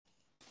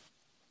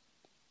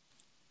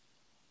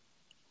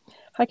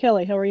Hi,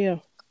 Kelly. How are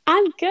you?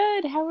 I'm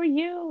good. How are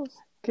you?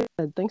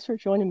 Good. Thanks for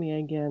joining me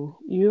again.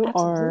 You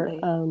are,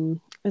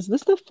 Absolutely. is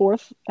this the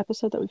fourth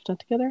episode that we've done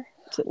together?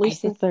 It's at I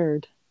least the think,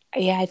 third.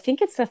 yeah, I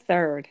think it's the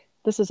third.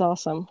 This is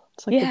awesome.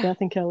 It's like the Yeah.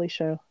 Beth and Kelly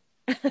show.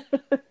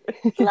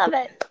 Love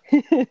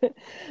it.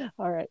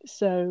 All right.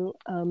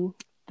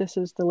 This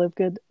is the Live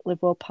Good,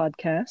 Live Well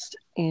podcast,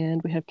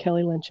 and we have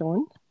Kelly Lynch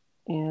on,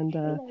 and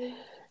Hello.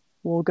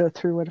 we'll go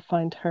through where to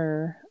find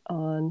her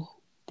on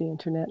the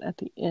internet at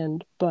the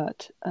end.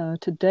 But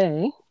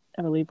today,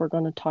 I believe we're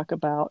going to talk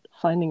about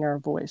finding our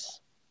voice.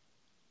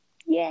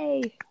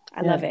 Yay.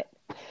 I love Yeah.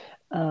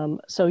 it.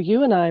 So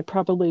you and I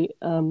probably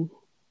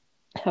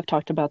have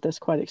talked about this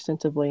quite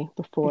extensively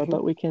before, hmm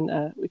but we can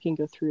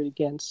go through it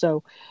again.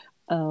 So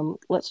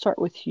let's start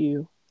with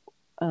you.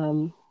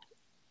 Um,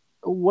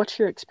 what's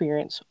your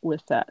experience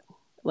with that?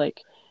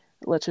 Like,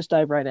 let's just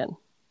dive right in.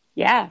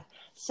 Yeah.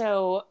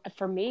 So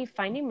for me,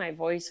 finding my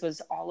voice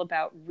was all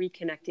about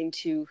reconnecting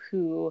to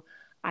who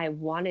I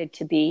wanted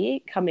to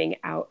be coming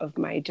out of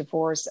my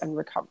divorce and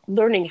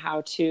learning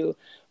how to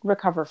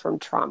recover from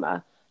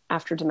trauma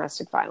after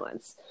domestic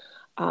violence.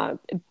 Uh,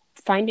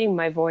 Finding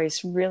my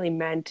voice really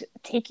meant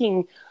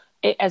taking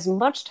as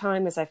much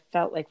time as I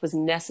felt like was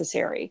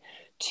necessary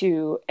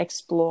to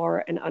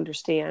explore and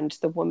understand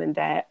the woman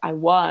that I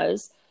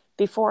was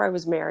before I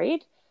was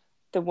married,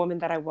 the woman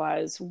that I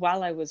was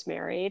while I was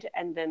married,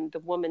 and then the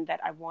woman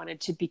that I wanted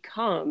to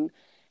become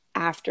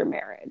after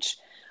marriage.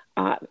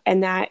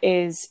 And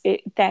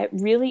that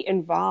really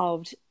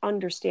involved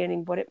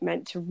understanding what it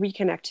meant to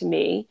reconnect to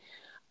me,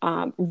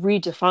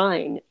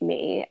 redefine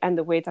me and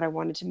the way that I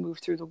wanted to move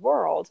through the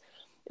world,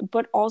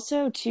 but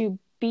also to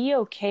be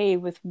okay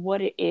with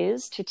what it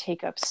is to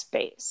take up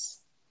space.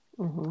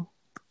 Hmm.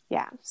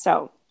 Yeah.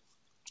 So,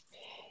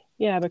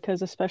 Yeah,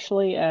 because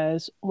especially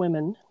as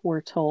women,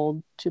 we're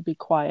told to be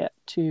quiet,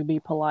 to be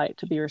polite,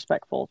 to be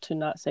respectful, to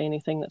not say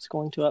anything that's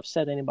going to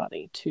upset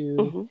anybody,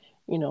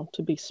 mhm.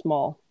 to be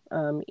small.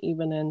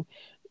 Even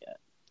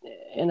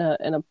in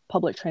a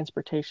public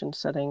transportation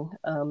setting,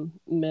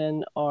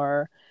 men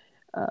are,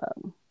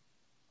 um,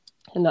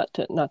 and not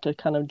to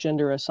kind of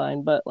gender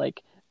assign, but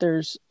like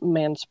there's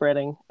man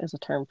spreading is a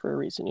term for a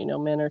reason.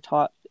 Men are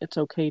taught it's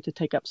okay to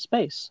take up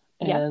space,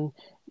 Yeah. and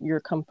your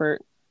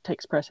comfort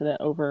takes precedent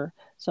over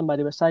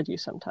somebody beside you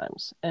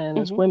sometimes. And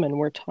as hmm women,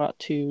 we're taught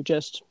to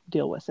just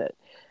deal with it.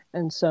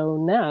 And so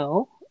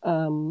now,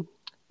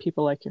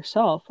 people like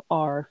yourself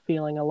are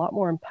feeling a lot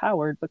more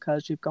empowered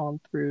because you've gone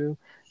through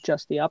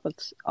just the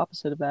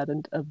opposite of that,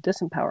 and of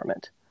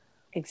disempowerment.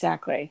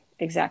 Exactly,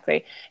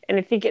 exactly. And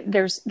I think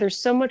there's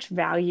so much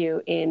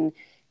value in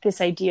this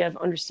idea of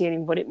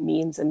understanding what it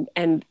means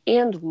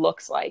and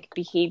looks like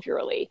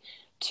behaviorally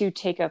to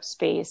take up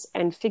space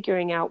and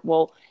figuring out,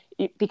 well,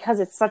 because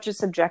it's such a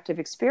subjective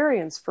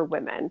experience for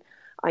women,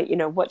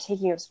 what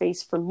taking up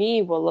space for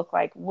me will look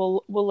like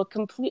will look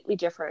completely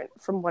different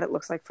from what it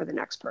looks like for the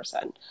next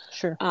person.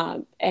 Sure.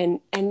 And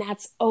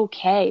that's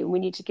okay. We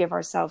need to give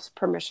ourselves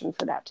permission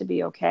for that to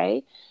be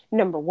okay.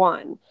 Number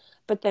one,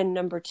 but then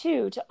number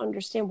two, to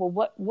understand, well,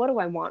 what do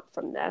I want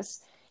from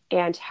this,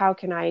 and how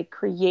can I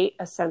create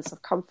a sense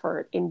of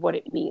comfort in what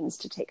it means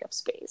to take up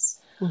space.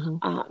 Hmm.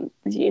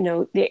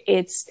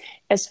 It's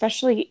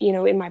especially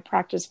in my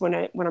practice when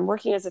I'm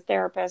working as a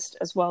therapist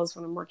as well as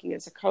when I'm working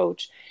as a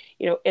coach.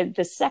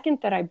 The second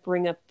that I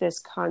bring up this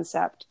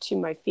concept to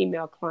my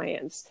female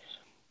clients,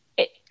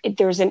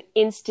 there's an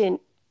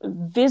instant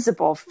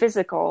visible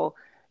physical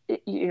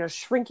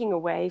shrinking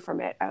away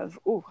from it of,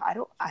 oh, I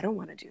don't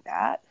want to do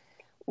that.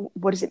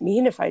 What does it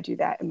mean if I do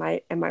that?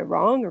 Am I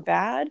wrong or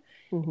bad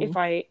Hmm. if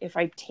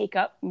I take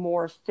up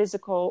more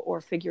physical or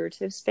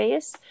figurative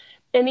space?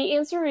 And the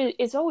answer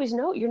is always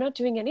no. You're not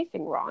doing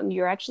anything wrong.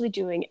 You're actually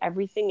doing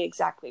everything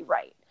exactly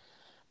right.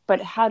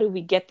 But how do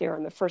we get there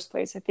in the first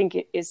place? I think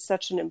it is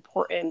such an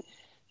important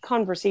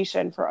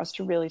conversation for us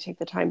to really take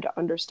the time to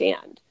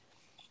understand.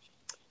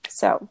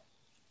 So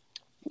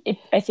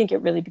I think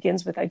it really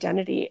begins with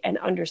identity and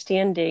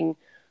understanding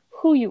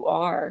who you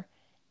are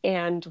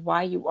and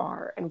why you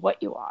are and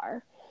what you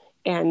are,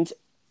 and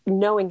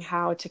knowing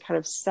how to kind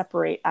of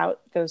separate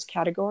out those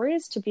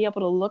categories to be able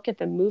to look at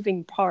the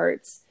moving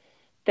parts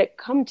that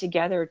come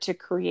together to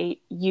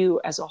create you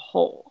as a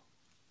whole.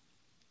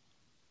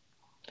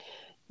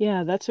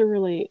 Yeah, that's a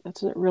really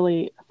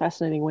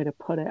fascinating way to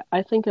put it.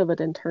 I think of it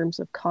in terms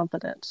of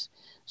confidence.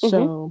 Mm-hmm.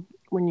 So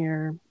when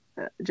you're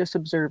just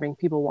observing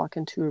people walk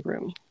into a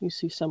room, you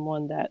see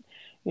someone that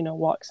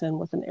walks in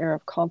with an air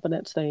of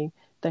confidence. They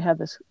have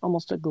this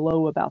almost a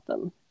glow about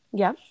them,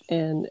 Yeah.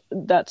 and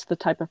that's the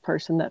type of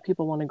person that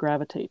people want to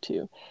gravitate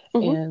to.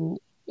 Mm-hmm. And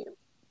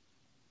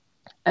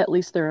at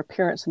least their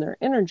appearance and their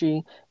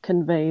energy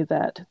convey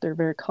that they're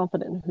very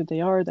confident in who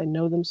they are. They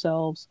know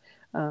themselves,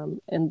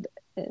 and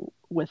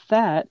with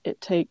that, it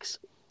takes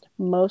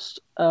most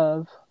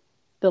of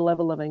the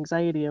level of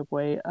anxiety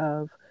away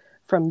of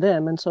from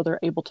them, and so they're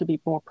able to be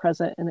more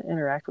present and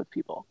interact with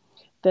people.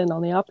 Then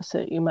on the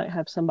opposite, you might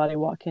have somebody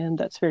walk in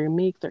that's very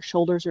meek. Their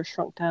shoulders are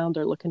shrunk down.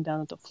 They're looking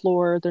down at the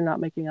floor. They're not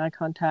making eye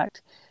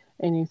contact,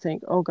 and you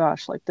think, oh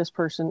gosh, like this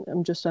person,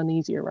 I'm just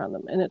uneasy around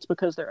them, and it's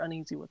because they're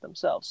uneasy with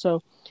themselves.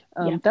 So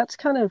Yeah. that's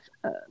kind of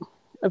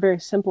a very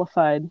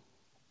simplified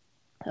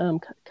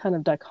kind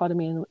of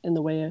dichotomy in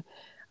the way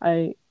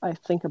I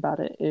think about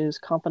it, is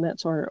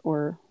confidence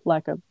or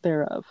lack of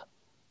thereof.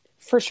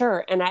 For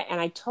sure. And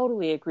I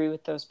totally agree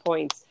with those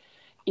points.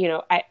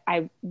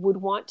 I would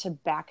want to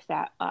back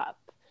that up,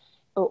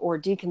 or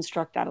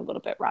deconstruct that a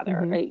little bit, rather,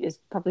 Mm-hmm. right, is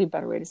probably a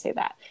better way to say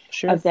that.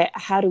 Sure. Of that,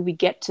 how do we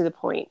get to the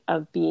point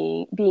of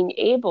being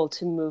able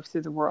to move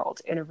through the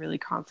world in a really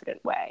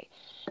confident way?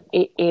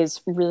 It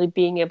is really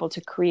being able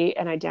to create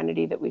an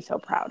identity that we feel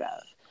proud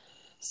of.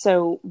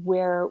 So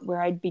where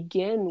I'd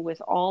begin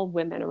with all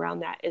women around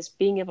that is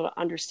being able to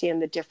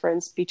understand the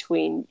difference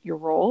between your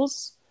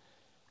roles,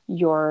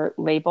 your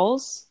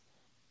labels,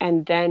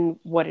 and then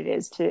what it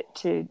is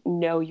to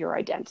know your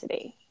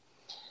identity.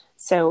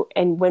 So,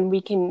 and when we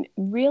can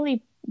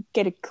really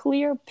get a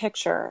clear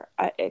picture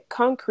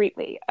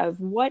concretely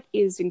of what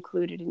is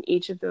included in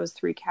each of those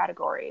three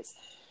categories,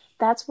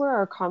 that's where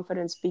our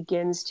confidence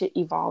begins to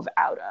evolve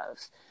out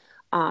of.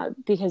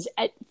 Because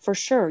for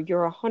sure,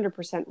 you're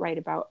 100% right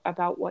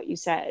about what you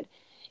said.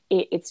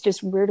 It's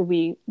just, where do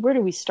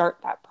we start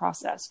that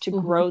process to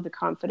Mm-hmm. grow the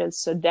confidence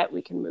so that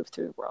we can move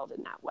through the world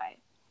in that way?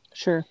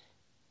 Sure.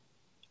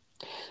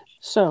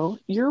 So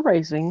you're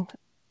raising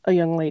a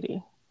young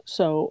lady.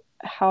 So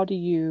how do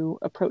you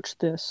approach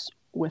this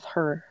with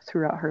her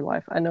throughout her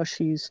life? I know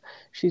she's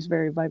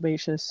very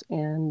vivacious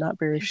and not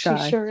very She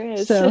shy. sure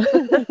is. So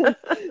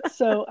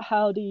so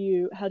how do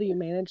you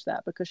manage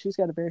that? Because she's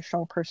got a very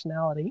strong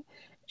personality,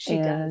 She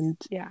does. and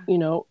Yeah.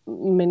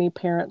 many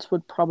parents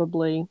would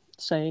probably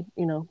say,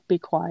 be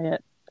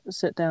quiet,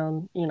 sit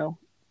down,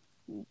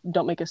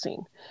 don't make a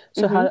scene.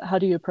 So Mm-hmm. how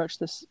do you approach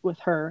this with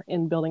her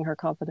in building her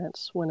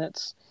confidence when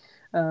it's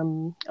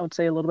I would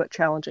say a little bit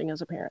challenging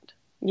as a parent?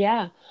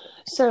 Yeah.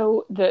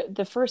 So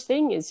the first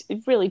thing is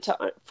really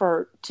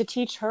to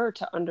teach her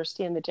to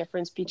understand the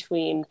difference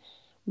between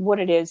what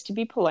it is to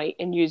be polite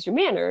and use your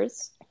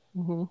manners,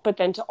 Mm-hmm. but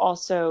then to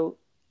also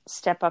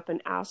step up and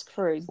ask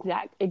for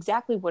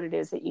exactly what it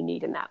is that you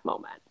need in that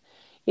moment.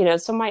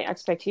 So my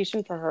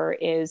expectation for her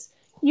is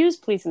use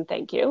please and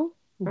thank you,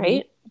 Mm-hmm.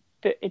 right?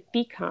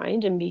 Be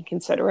kind and be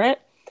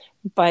considerate.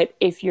 But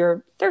if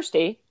you're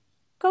thirsty,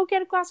 go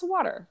get a glass of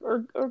water,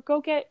 or go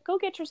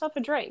get yourself a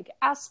drink.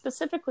 Ask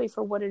specifically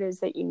for what it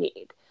is that you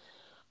need.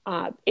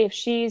 If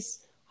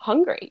she's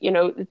hungry,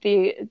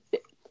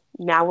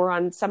 now we're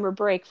on summer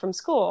break from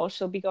school.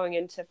 She'll be going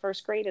into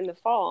first grade in the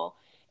fall.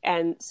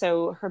 And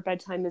so her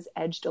bedtime is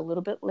edged a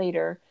little bit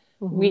later,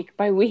 Mm-hmm. week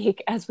by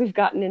week, as we've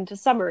gotten into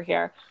summer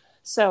here.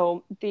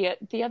 So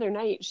the other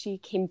night, she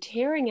came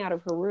tearing out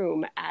of her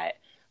room at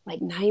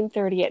like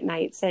 9:30 at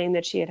night, saying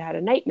that she had had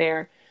a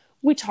nightmare.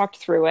 We talked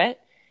through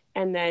it,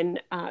 and then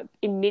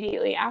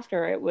immediately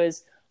after, it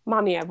was,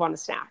 "Mommy, I want a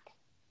snack."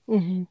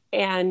 Mm-hmm.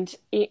 And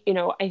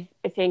I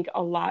think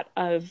a lot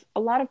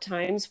of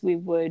times we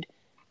would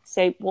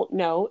say, "Well,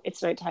 no,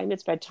 it's nighttime,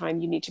 it's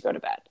bedtime, you need to go to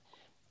bed,"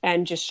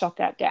 and just shut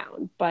that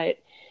down. But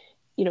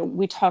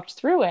we talked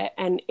through it,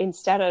 and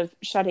instead of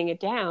shutting it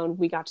down,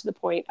 we got to the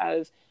point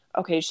of,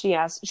 okay, she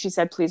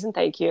said please and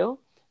thank you.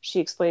 She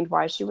explained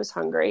why she was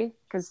hungry,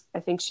 because I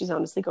think she's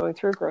honestly going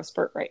through a growth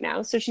spurt right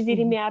now, so she's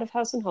eating Mm-hmm. me out of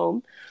house and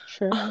home.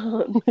 Sure.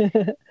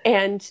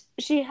 And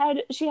she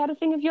had a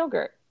thing of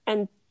yogurt,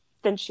 and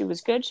then she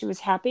was good, she was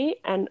happy,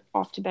 and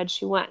off to bed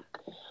she went.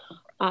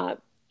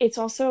 It's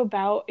also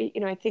about,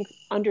 I think,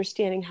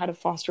 understanding how to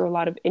foster a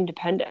lot of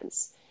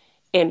independence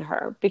in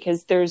her,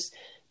 because there's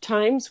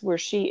times where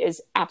she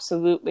is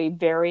absolutely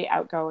very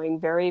outgoing,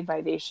 very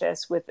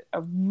vivacious, with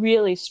a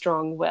really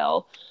strong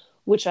will,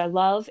 which I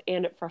love,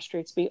 and it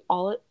frustrates me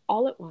all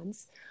at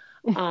once.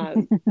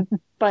 Um,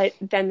 but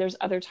then there's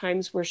other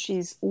times where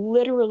she's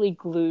literally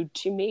glued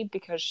to me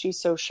because she's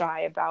so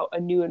shy about a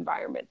new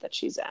environment that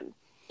she's in.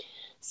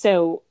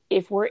 So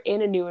if we're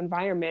in a new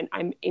environment,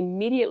 I'm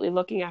immediately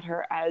looking at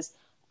her as,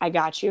 I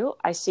got you,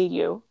 I see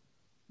you,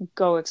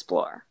 go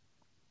explore.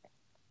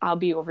 I'll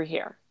be over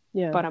here,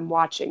 Yeah. but I'm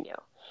watching you,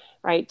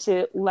 right?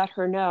 To let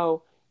her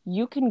know,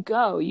 you can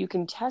go, you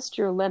can test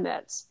your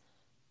limits.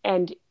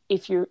 And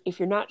if you're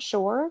not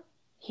sure,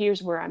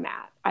 here's where I'm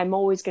at. I'm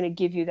always going to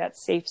give you that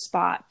safe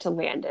spot to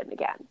land in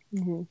again.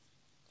 Mm-hmm.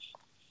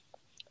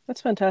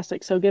 That's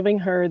fantastic. So giving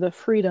her the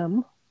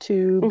freedom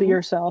to be Mm-hmm.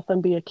 herself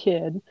and be a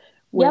kid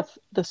Yep. with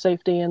the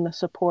safety and the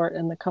support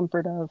and the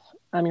comfort of,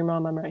 I'm your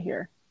mom, I'm right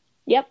here.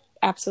 Yep.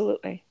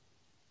 Absolutely.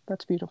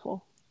 That's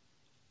beautiful.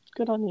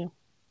 Good on you.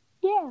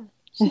 Yeah.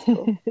 She's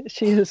cool.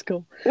 She is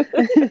cool.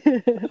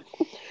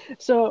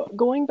 So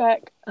going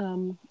back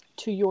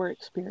to your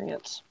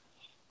experience,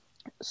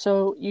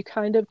 so you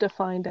kind of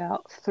defined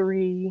out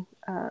three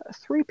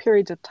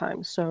periods of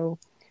time. So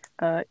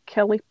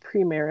Kelly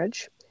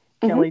pre-marriage,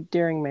 Mm-hmm. Kelly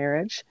during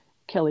marriage,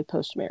 Kelly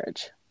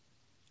post-marriage.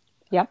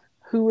 Yep.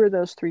 Who are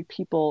those three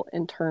people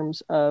in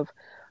terms of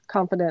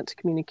confidence,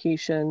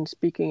 communication,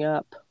 speaking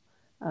up,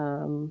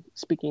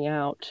 speaking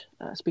out,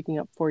 speaking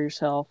up for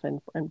yourself, and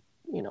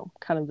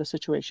kind of the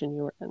situation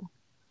you were in?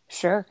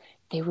 Sure.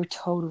 they were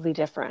totally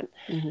different.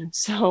 Mm-hmm.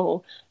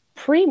 So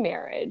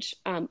pre-marriage,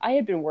 I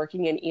had been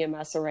working in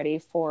EMS already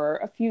for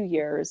a few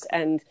years,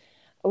 and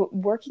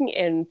working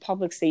in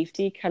public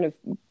safety kind of,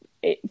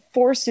 it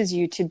forces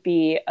you to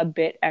be a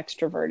bit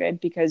extroverted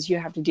because you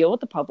have to deal with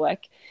the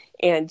public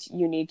and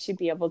you need to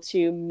be able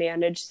to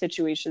manage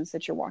situations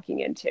that you're walking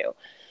into.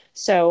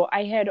 So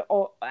I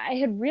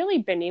had really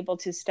been able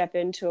to step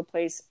into a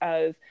place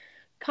of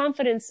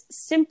confidence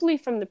simply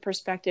from the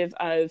perspective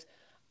of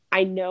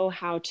I know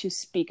how to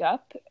speak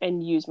up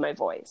and use my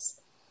voice.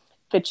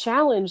 The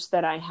challenge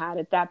that I had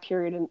at that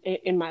period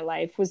in my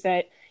life was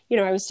that, you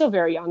know, I was still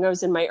very young. I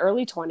was in my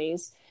early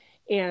 20s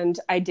and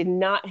I did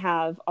not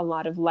have a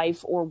lot of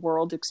life or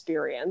world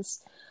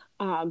experience,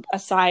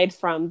 aside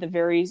from the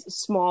very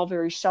small,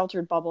 very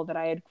sheltered bubble that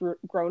I had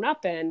grown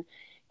up in.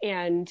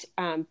 And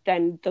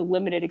then the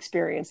limited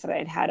experience that I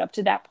had had up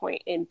to that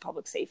point in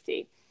public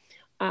safety.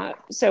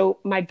 So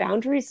my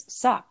boundaries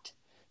sucked.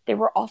 They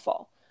were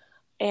awful.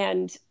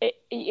 And,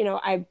 you know,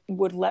 I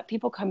would let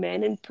people come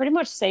in and pretty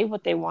much say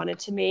what they wanted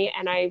to me.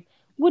 And I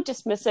would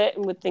dismiss it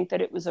and would think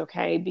that it was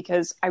okay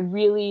because I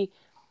really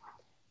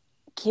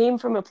came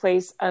from a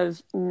place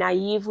of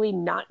naively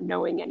not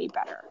knowing any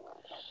better.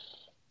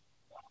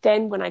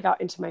 Then when I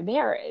got into my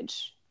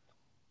marriage,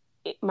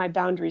 my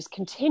boundaries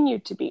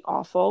continued to be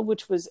awful,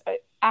 which was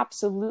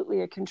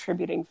absolutely a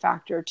contributing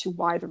factor to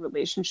why the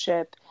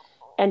relationship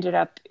ended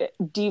up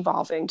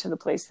devolving to the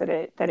place that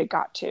it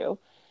got to.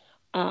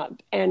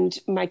 And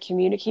my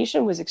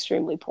communication was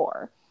extremely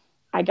poor.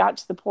 I got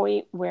to the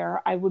point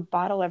where I would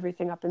bottle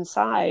everything up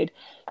inside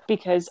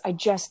because I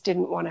just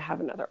didn't want to have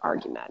another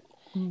argument.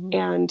 Mm-hmm.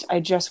 And I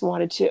just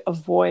wanted to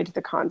avoid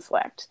the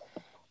conflict.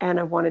 And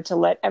I wanted to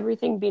let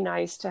everything be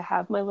nice, to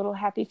have my little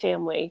happy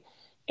family,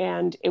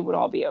 and it would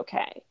all be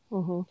okay.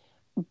 Mm-hmm.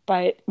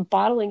 But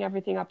bottling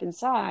everything up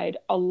inside,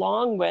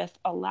 along with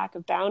a lack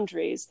of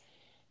boundaries,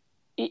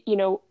 you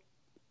know,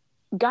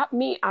 got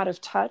me out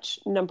of touch,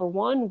 number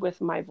one, with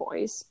my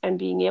voice and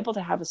being able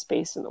to have a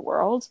space in the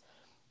world.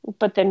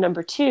 But then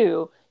number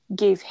two,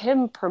 gave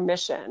him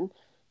permission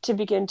to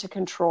begin to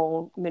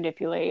control,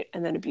 manipulate,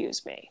 and then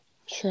abuse me.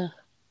 Sure.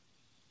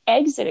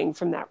 Exiting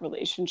from that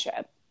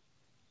relationship,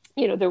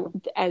 you know,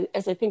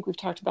 as I think we've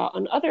talked about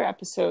on other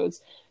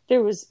episodes,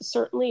 there was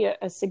certainly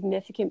a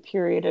significant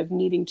period of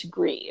needing to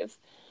grieve.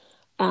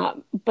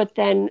 But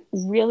then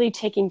really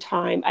taking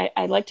time,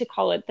 I like to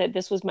call it that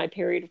this was my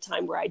period of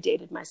time where I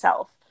dated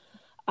myself.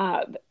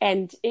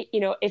 And, you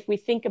know, if we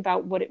think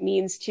about what it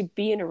means to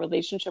be in a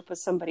relationship with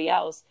somebody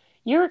else,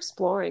 you're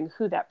exploring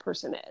who that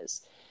person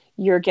is.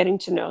 You're getting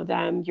to know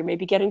them. You're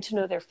maybe getting to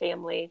know their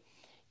family.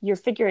 You're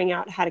figuring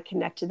out how to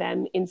connect to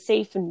them in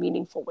safe and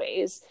meaningful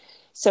ways.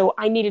 So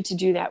I needed to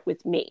do that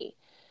with me.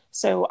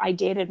 So I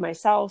dated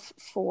myself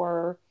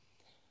for,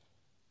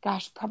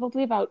 gosh,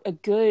 probably about a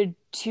good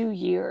 2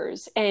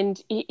 years.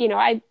 And, you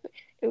know,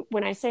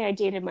 when I say I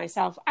dated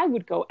myself, I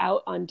would go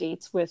out on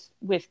dates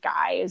with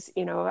guys.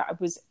 You know, I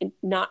was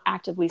not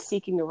actively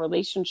seeking a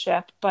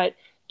relationship, but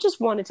just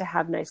wanted to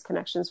have nice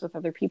connections with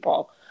other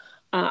people.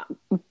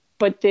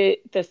 But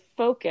the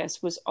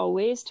focus was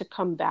always to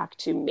come back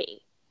to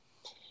me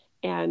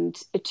and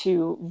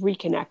to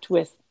reconnect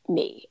with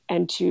me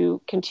and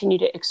to continue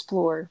to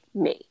explore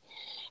me.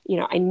 You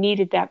know, I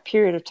needed that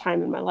period of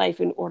time in my life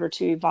in order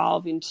to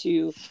evolve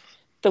into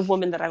the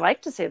woman that I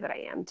like to say that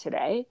I am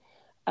today,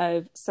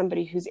 of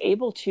somebody who's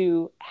able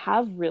to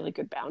have really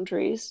good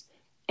boundaries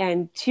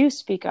and to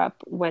speak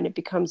up when it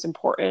becomes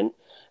important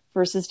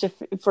versus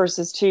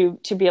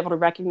to be able to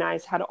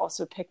recognize how to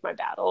also pick my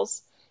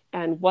battles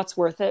and what's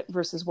worth it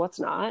versus what's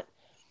not,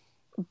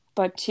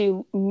 but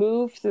to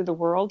move through the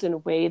world in a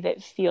way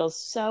that feels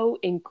so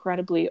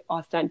incredibly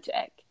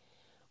authentic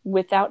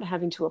without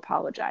having to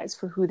apologize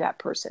for who that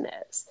person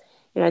is.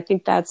 And I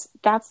think that's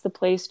the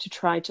place to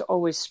try to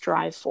always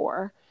strive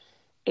for.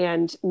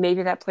 And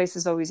maybe that place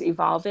is always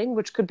evolving,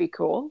 which could be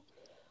cool.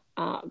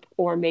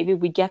 Or maybe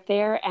we get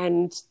there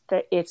and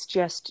it's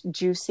just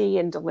juicy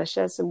and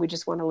delicious and we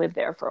just want to live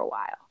there for a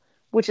while,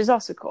 which is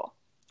also cool.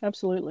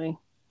 Absolutely.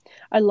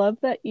 I love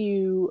that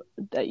you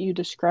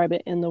describe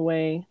it in the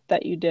way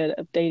that you did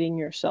of dating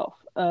yourself,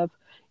 of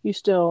you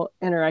still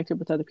interacted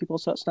with other people,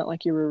 so it's not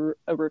like you were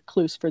a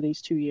recluse for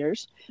these 2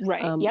 years.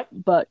 Right. Yep.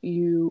 But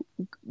you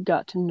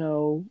got to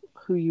know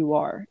who you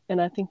are.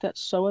 And I think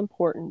that's so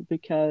important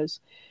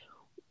because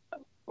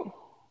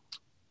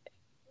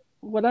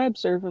what I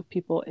observe of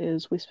people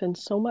is we spend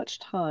so much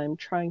time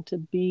trying to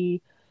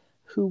be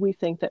who we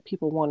think that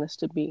people want us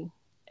to be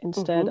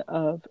instead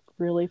of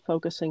really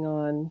focusing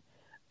on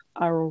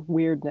our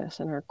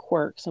weirdness and our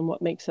quirks and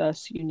what makes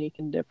us unique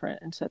and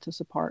different and sets us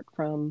apart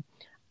from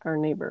our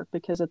neighbor.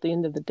 Because at the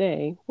end of the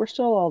day, we're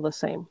still all the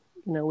same.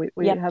 You know,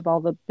 we have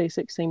all the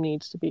basic same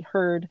needs to be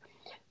heard,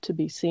 to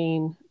be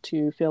seen,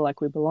 to feel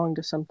like we belong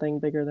to something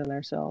bigger than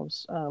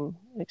ourselves,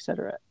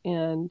 etc.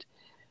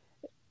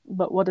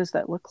 But what does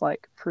that look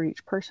like for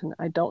each person?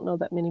 I don't know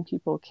that many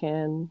people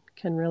can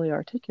really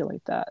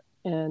articulate that.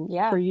 And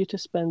for you to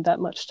spend that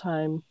much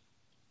time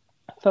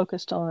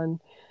focused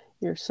on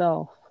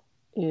yourself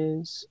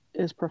is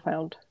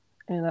profound.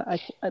 And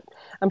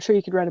I'm sure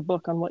you could write a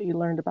book on what you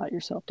learned about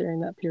yourself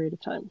during that period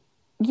of time.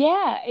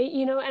 Yeah,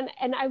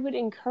 and I would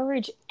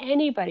encourage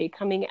anybody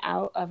coming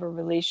out of a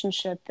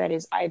relationship that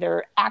is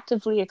either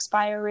actively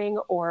expiring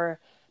or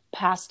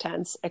past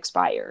tense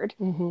expired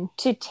Mm-hmm.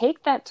 to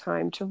take that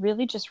time to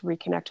really just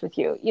reconnect with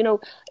you.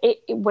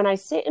 When I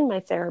sit in my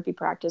therapy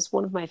practice,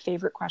 one of my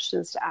favorite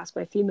questions to ask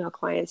my female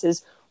clients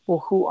is,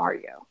 well, who are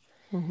you?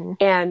 Mm-hmm.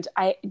 And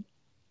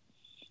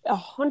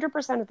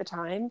 100% of the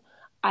time,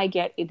 I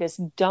get this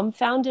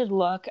dumbfounded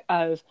look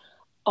of,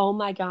 oh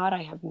my God,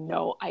 I have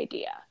no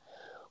idea.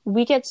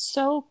 We get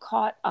so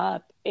caught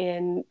up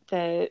in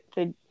the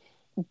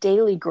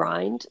daily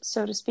grind,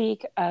 so to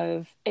speak,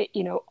 of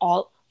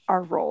all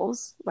our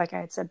roles, like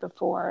I had said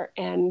before,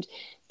 and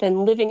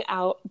then living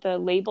out the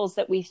labels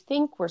that we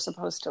think we're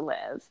supposed to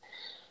live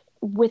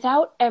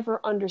without ever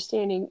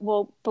understanding,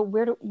 well, but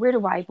where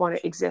do I want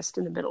to exist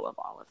in the middle of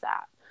all of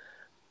that?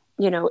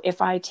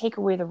 If I take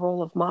away the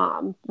role of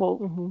mom, well,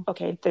 Mm-hmm.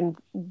 okay, then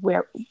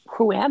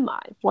who am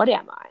I? What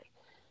am I?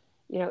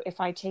 If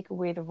I take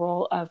away the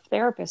role of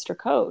therapist or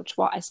coach,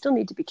 well, I still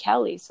need to be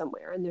Kelly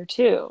somewhere in there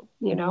too,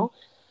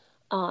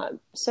 Mm-hmm.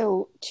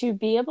 So to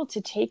be able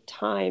to take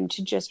time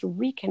to just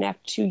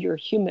reconnect to your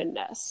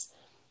humanness,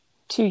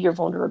 to your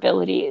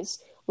vulnerabilities,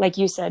 like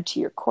you said, to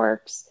your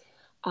quirks,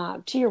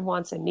 to your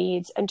wants and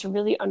needs, and to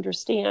really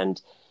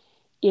understand,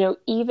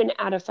 even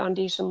at a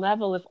foundation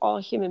level, if all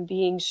human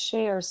beings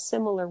share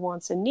similar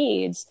wants and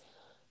needs,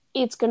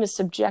 it's going to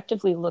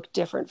subjectively look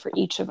different for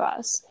each of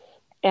us.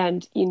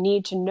 And you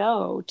need to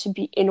know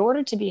in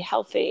order to be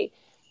healthy,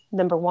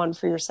 number one,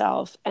 for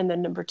yourself, and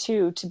then number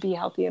two, to be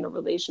healthy in a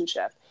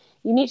relationship,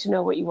 you need to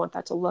know what you want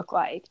that to look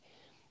like.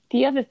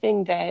 The other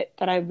thing that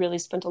I really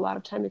spent a lot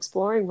of time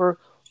exploring were,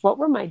 what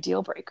were my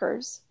deal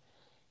breakers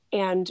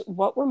and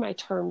what were my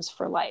terms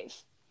for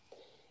life?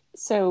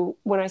 So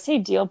when I say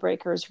deal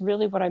breakers,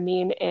 really what I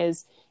mean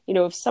is,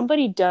 if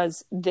somebody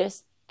does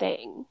this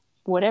thing,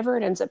 whatever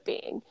it ends up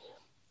being,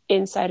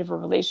 inside of a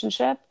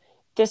relationship,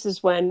 this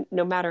is when,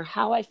 no matter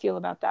how I feel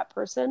about that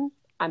person,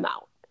 I'm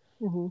out,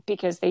 Mm-hmm.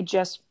 because they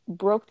just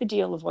broke the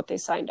deal of what they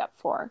signed up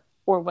for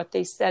or what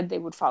they said they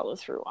would follow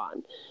through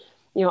on.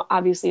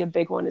 Obviously a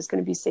big one is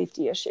going to be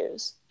safety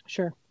issues.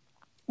 Sure.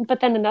 But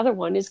then another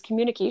one is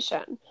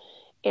communication.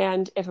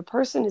 And if a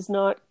person is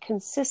not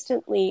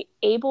consistently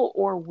able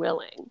or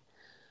willing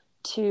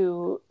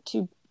to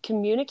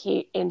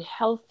communicate in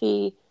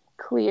healthy,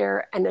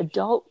 clear, and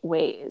adult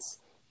ways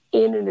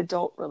in an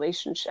adult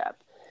relationship,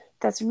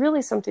 that's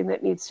really something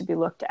that needs to be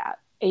looked at.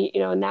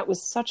 And that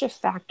was such a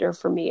factor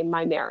for me in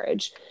my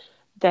marriage,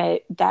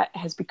 that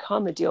has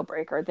become a deal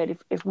breaker, that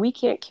if we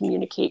can't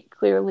communicate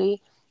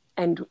clearly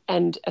and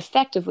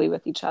effectively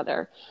with each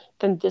other,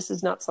 then this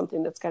is not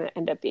something that's going to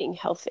end up being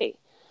healthy.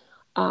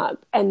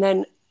 And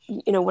then,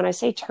 when I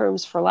say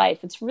terms for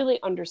life, it's really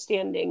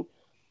understanding,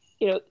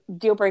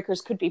 deal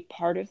breakers could be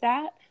part of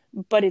that,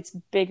 but it's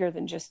bigger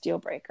than just deal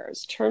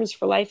breakers. Terms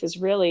for life is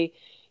really,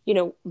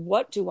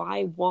 what do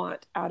I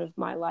want out of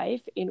my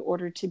life in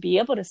order to be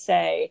able to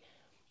say,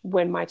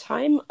 when my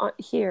time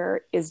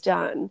here is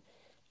done,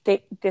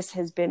 that this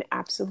has been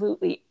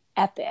absolutely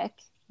epic,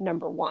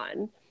 number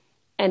one.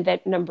 And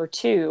that number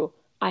two,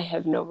 I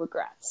have no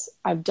regrets.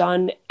 I've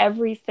done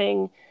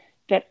everything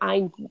that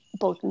I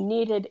both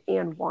needed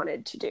and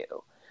wanted to do.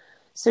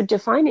 So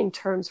defining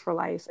terms for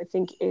life, I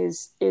think,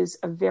 is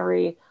a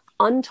very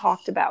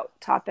untalked about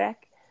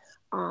topic,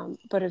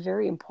 but a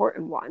very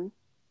important one.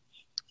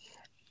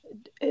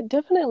 It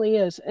definitely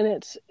is, and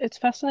it's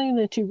fascinating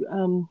that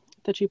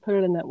you put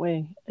it in that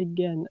way.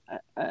 Again,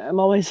 I'm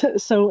always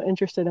so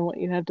interested in what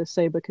you have to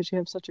say because you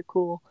have such a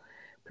cool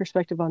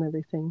perspective on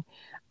everything.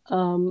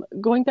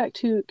 Going back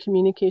to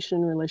communication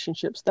and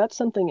relationships, that's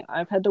something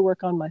I've had to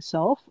work on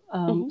myself.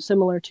 Mm-hmm.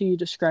 Similar to you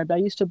described, I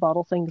used to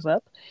bottle things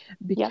up Yep.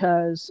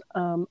 because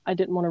I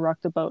didn't want to rock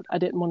the boat. I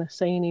didn't want to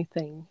say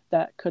anything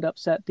that could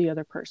upset the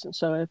other person.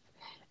 So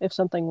if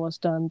something was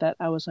done that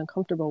I was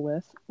uncomfortable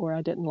with, or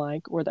I didn't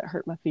like, or that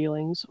hurt my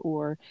feelings,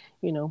 or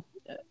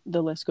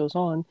the list goes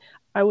on,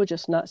 I would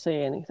just not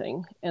say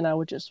anything, and I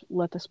would just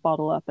let this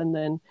bottle up, and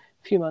then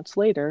a few months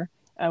later,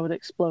 I would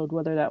explode,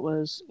 whether that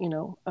was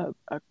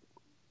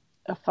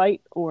a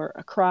fight or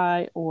a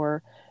cry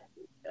or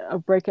a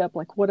breakup,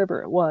 like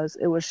whatever it was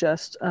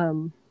just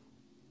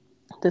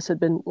this had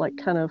been like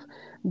kind of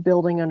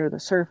building under the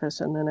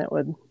surface, and then it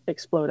would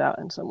explode out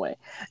in some way.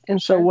 And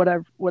so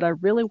Sure. what I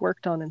really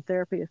worked on in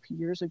therapy a few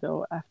years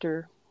ago,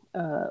 after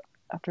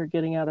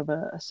getting out of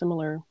a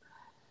similar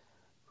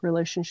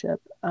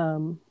relationship,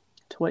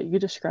 to what you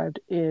described,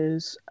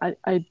 is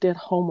I did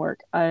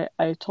homework.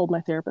 I told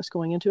my therapist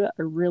going into it,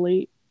 I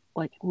really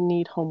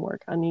need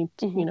homework. I need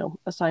Mm-hmm.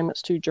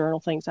 assignments to journal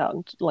things out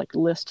and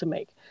lists to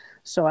make.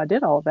 So I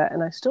did all of that,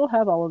 and I still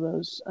have all of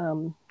those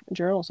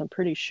journals. I'm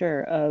pretty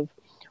sure of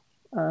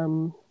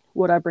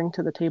what I bring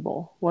to the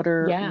table. What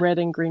are Yeah. red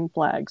and green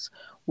flags?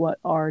 What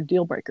are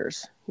deal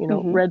breakers?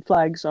 Mm-hmm. Red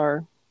flags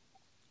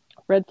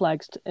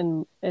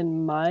in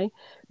my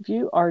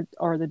view are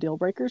the deal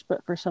breakers,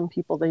 but for some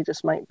people they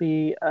just might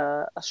be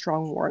a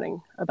strong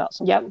warning about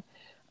Yep. something.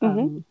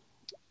 Mm-hmm.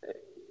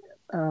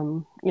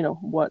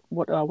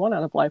 What do I want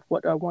out of life?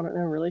 What do I want in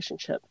a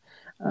relationship?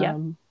 Yeah.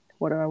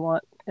 What do I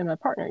want in my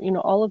partner?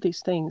 All of these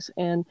things.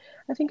 And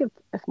I think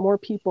if more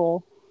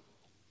people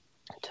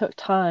took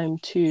time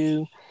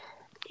to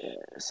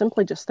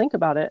simply just think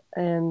about it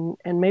and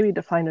maybe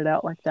define it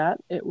out like that,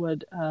 it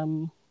would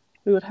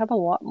we would have a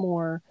lot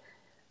more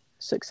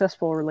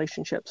successful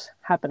relationships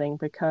happening,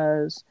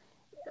 because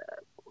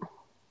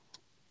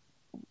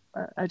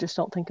I just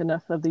don't think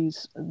enough of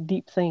these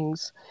deep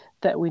things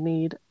that we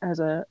need as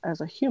a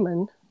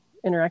human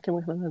interacting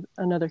with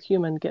another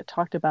human get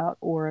talked about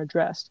or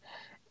addressed.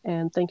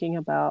 And thinking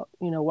about,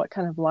 what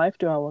kind of life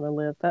do I want to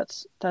live?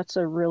 That's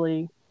a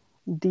really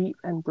deep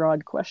and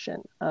broad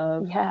question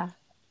of, Yeah.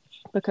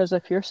 because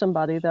if you're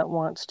somebody that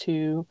wants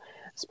to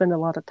spend a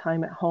lot of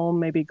time at home,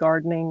 maybe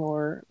gardening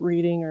or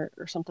reading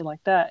or something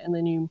like that, and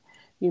then you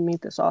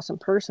meet this awesome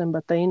person,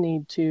 but they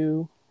need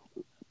to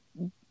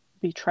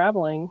be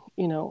traveling,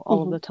 all of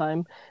Mm-hmm. the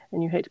time,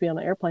 and you hate to be on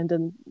the airplane,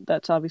 then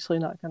that's obviously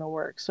not going to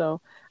work.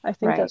 So I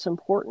think Right. that's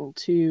important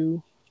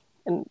to,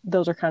 and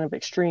those are kind of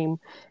extreme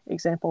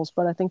examples,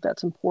 but I think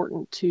that's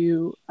important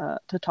to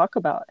talk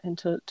about and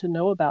to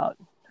know about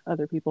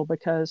other people,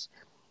 because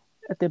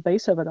at the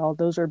base of it all,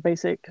 those are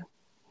basic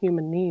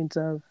human needs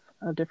of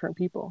different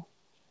people.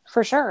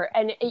 For sure.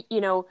 And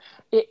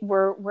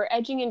we're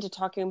edging into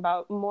talking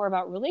about more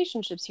about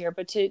relationships here,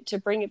 but to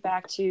bring it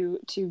back to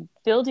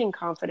building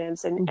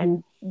confidence and Mm-hmm.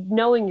 and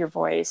knowing your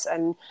voice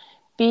and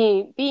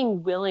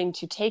being willing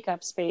to take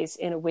up space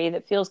in a way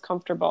that feels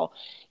comfortable.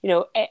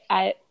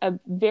 At a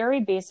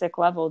very basic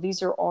level,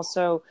 these are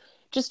also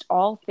just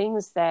all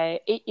things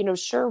that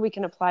sure, we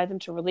can apply them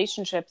to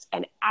relationships,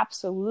 and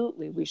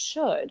absolutely we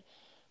should,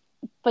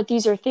 but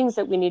these are things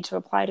that we need to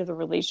apply to the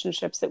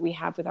relationships that we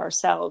have with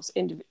ourselves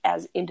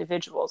as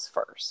individuals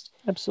first.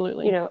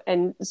 Absolutely.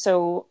 And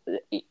so,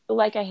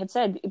 like I had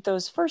said,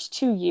 those first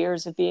 2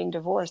 years of being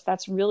divorced,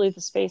 that's really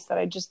the space that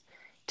I just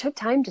took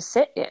time to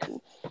sit in.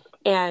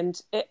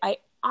 And I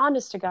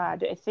honest to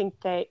God, I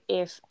think that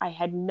if I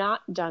had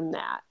not done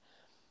that,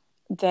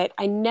 that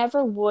I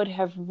never would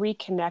have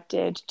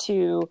reconnected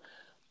to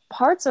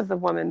parts of the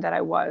woman that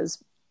I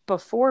was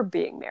before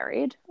being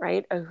married,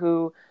 right?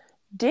 Who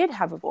did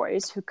have a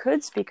voice, who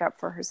could speak up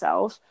for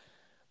herself.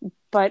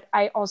 But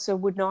I also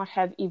would not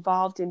have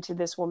evolved into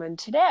this woman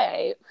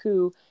today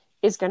who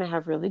is going to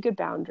have really good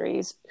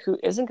boundaries, who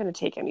isn't going to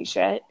take any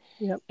shit,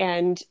 Yep.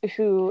 and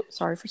who,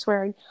 sorry for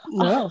swearing,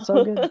 No,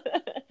 so good.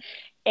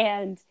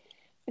 and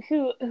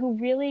who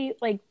really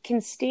like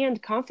can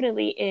stand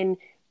confidently in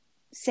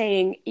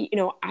saying,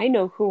 I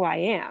know who I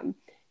am.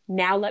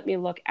 Now let me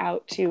look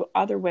out to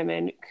other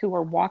women who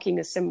are walking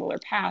a similar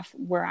path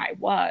where I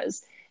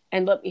was,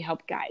 and let me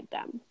help guide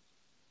them.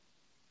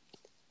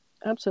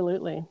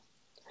 Absolutely.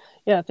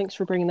 Yeah, thanks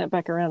for bringing that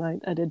back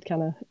around. I did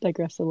kind of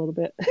digress a little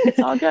bit. It's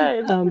all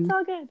good. It's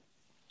all good.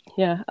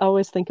 Yeah, I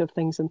always think of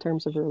things in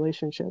terms of a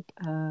relationship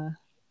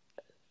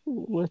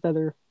with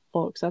other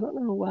folks. I don't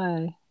know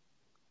why.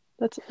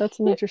 That's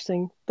an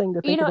interesting thing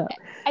to You think know, about.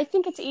 I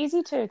think it's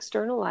easy to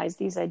externalize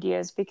these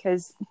ideas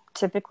because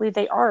typically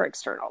they are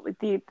external.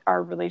 Like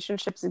our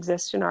relationships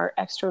exist in our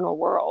external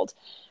world.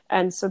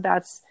 And so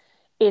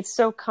it's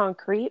so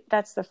concrete.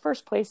 That's the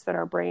first place that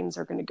our brains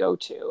are going to go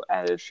to,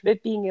 of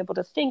it being able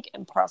to think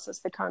and process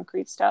the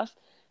concrete stuff,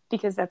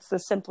 because that's the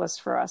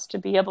simplest for us to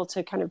be able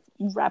to kind of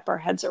wrap our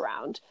heads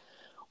around.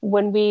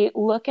 When we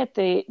look at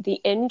the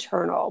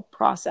internal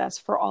process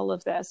for all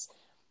of this,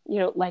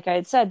 like I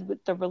had said,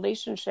 with the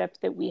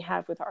relationship that we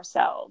have with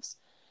ourselves,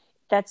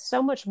 that's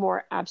so much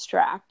more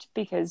abstract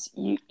because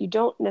you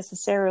don't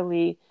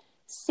necessarily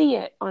see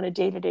it on a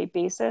day-to-day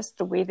basis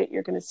the way that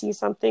you're going to see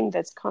something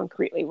that's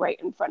concretely right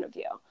in front of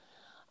you.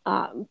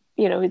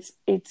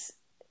 It's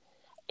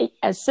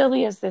as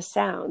silly as this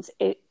sounds.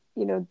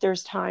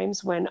 There's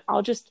times when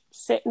I'll just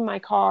sit in my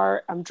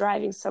car, I'm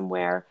driving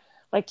somewhere.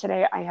 Like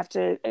today,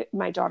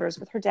 my daughter's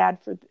with her dad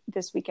for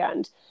this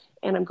weekend,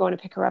 and I'm going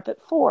to pick her up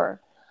at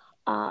 4.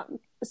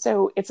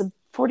 So it's a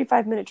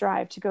 45-minute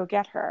drive to go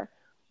get her.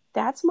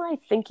 That's my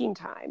thinking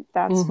time.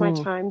 That's my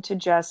Mm-hmm. time to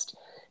just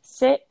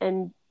sit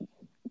and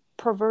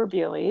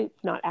proverbially,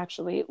 not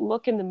actually,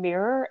 look in the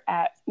mirror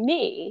at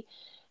me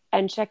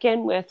and check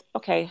in with,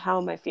 okay,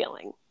 how am I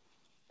feeling?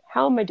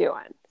 How am I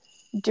doing?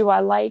 Do I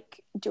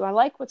like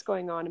what's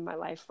going on in my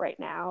life right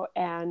now?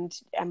 And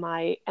am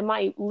I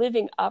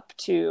living up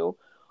to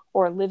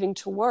or living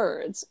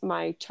towards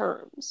my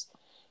terms?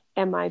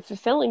 Am I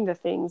fulfilling the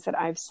things that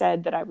I've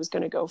said that I was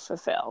going to go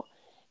fulfill?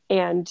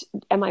 And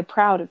am I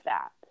proud of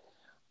that?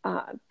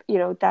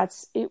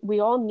 That's it. We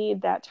all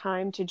need that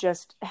time to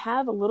just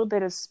have a little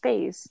bit of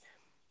space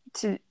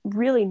to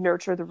really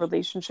nurture the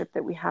relationship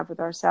that we have with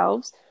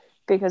ourselves.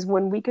 Because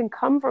when we can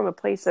come from a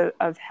place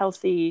of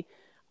healthy,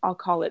 I'll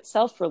call it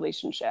self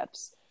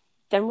relationships,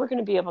 then we're going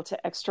to be able to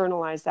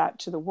externalize that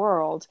to the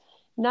world,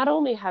 not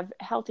only have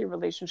healthy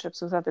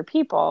relationships with other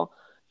people,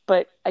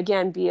 but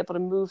again, be able to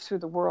move through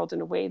the world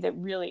in a way that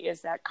really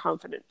is that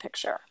confident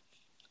picture.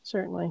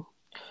 Certainly.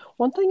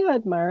 One thing I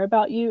admire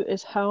about you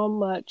is how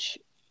much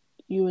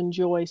you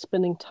enjoy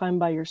spending time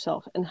by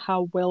yourself and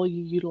how well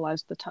you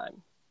utilize the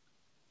time.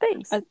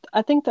 Thanks.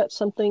 I think that's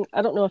something,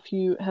 I don't know if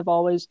you have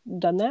always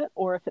done that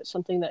or if it's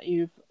something that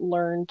you've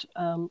learned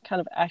kind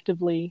of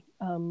actively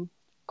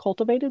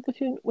cultivated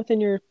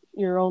within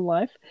your own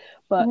life.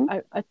 But Mm-hmm.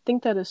 I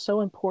think that is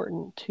so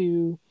important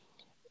to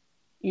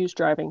use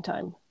driving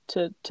time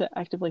to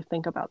actively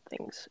think about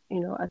things.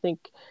 I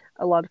think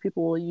a lot of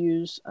people will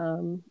use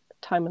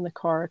time in the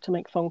car to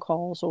make phone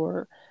calls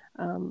or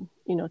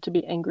to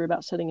be angry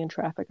about sitting in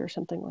traffic or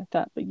something like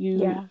that. But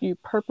Yeah. you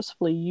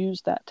purposefully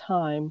use that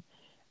time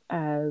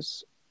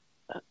as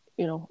a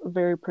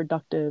very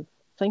productive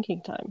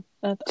thinking time.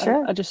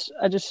 Sure. I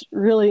just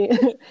really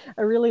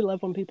I really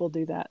love when people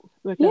do that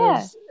Yeah,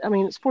 because I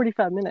mean it's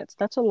 45 minutes.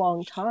 That's a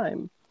long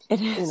time,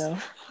 it you is. know.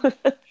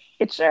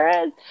 It sure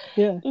is.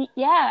 Yeah.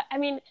 Yeah, I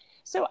mean,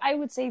 so I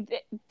would say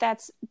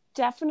that's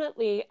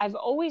definitely, I've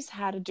always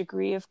had a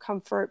degree of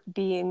comfort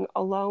being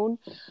alone.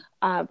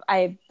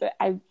 I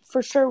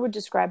for sure would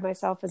describe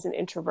myself as an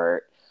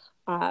introvert,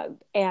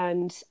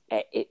 and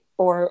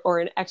or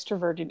an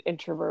extroverted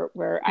introvert,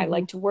 where I Mm-hmm.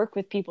 like to work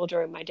with people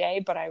during my day,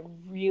 but I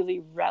really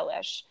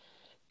relish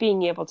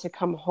being able to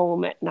come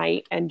home at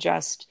night and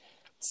just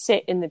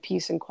sit in the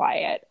peace and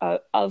quiet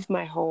of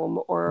my home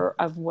or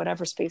of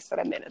whatever space that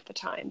I'm in at the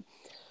time.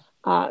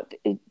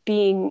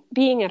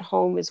 Being at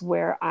home is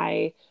where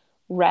I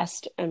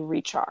rest and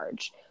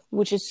recharge,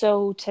 which is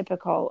so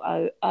typical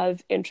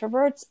of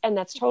introverts, and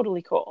that's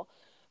totally cool.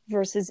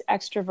 Versus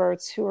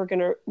extroverts who are going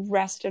to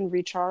rest and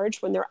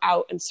recharge when they're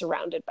out and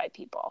surrounded by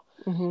people.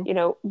 Mm-hmm.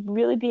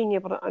 Really being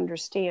able to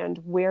understand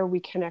where we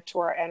connect to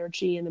our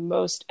energy in the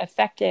most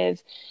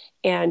effective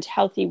and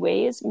healthy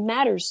ways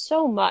matters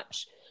so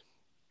much.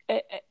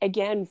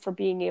 Again, for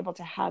being able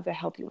to have a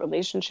healthy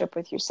relationship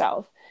with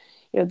yourself.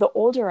 The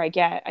older I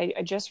get,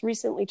 I just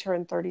recently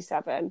turned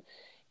 37,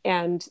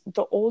 and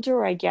the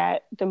older I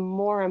get, the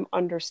more I'm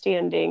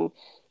understanding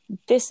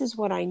this is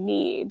what I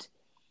need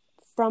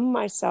from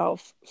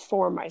myself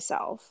for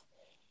myself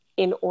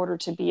in order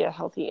to be a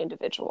healthy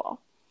individual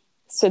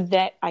so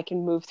that I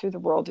can move through the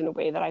world in a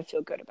way that I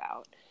feel good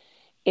about.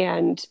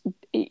 And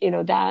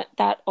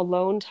that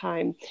alone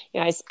time,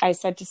 I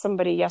said to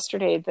somebody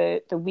yesterday,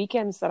 the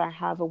weekends that I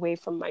have away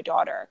from my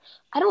daughter,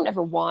 I don't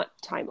ever want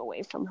time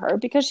away from her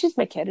because she's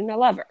my kid and I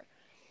love her.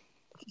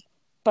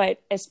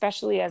 But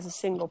especially as a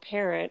single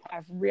parent,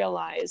 I've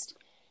realized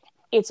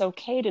it's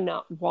okay to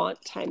not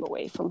want time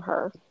away from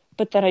her,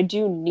 but that I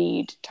do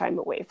need time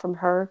away from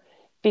her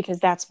because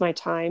that's my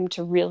time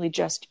to really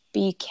just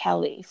be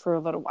Kelly for a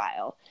little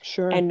while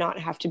Sure. and not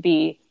have to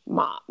be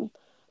mom,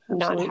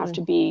 not have Absolutely.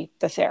 to be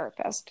the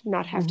therapist,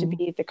 not have to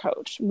Mm-hmm. be the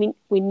coach.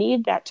 We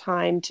need that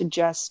time to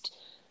just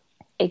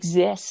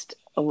exist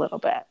a little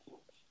bit.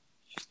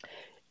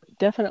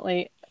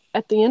 Definitely.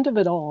 At the end of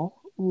it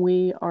all,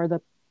 we are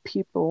the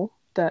people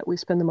that we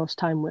spend the most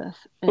time with.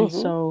 And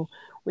Mm-hmm. so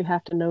we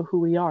have to know who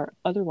we are.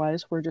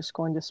 Otherwise, we're just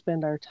going to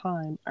spend our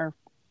time, our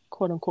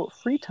quote unquote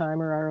free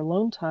time or our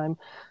alone time,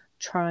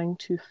 trying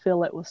to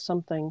fill it with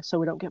something so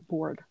we don't get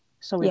bored.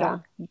 So we Yeah.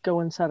 don't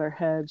go inside our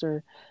heads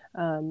or,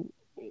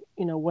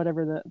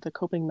 whatever the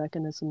coping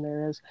mechanism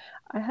there is.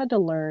 I had to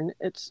learn,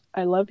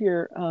 I love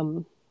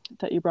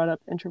that you brought up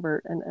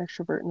introvert and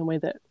extrovert in the way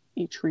that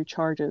each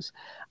recharges.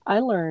 I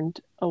learned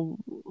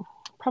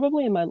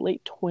probably in my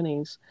late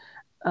 20s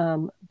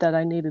that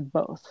I needed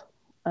both.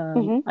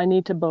 Mm-hmm. I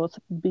need to both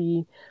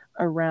be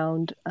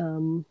around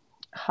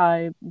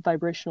high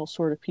vibrational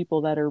sort of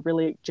people that are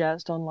really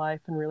jazzed on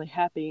life and really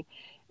happy.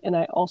 And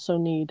I also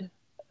need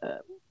uh,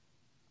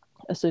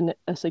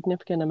 a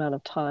significant amount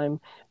of time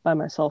by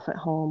myself at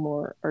home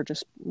or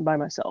just by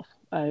myself.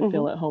 I Mm-hmm.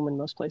 feel at home in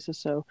most places.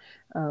 So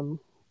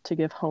to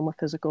give home a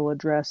physical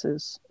address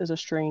is a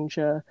strange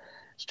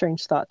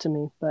thought to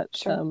me. But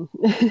Sure.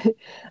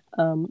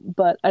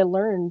 but I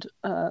learned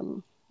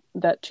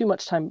that too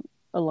much time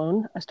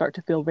alone, I start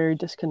to feel very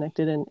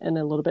disconnected and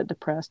a little bit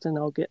depressed, and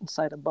I'll get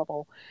inside a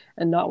bubble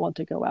and not want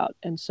to go out.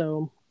 And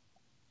so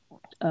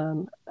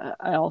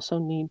I also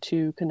need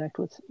to connect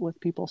with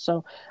people.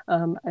 So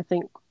I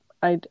think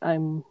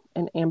I'm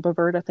an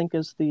ambivert, I think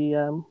is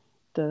the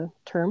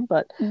term,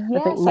 but I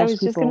think Yes, I most was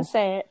just going to people,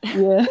 say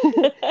yeah,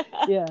 it.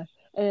 yeah.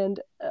 And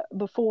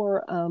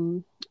before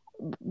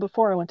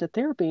I went to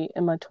therapy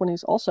in my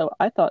 20s, also,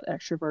 I thought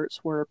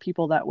extroverts were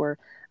people that were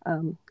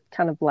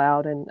kind of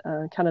loud and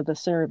kind of the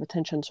center of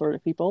attention sort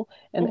of people,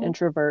 and Mm-hmm.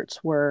 introverts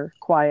were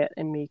quiet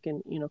and meek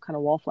and kind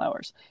of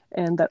wallflowers.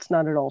 And that's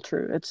not at all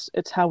true.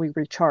 It's how we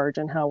recharge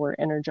and how we're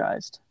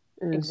energized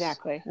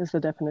Exactly. is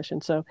the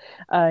definition. So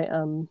I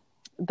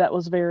that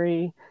was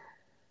very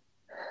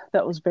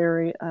that was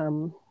very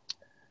it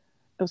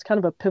was kind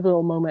of a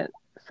pivotal moment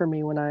for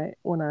me when I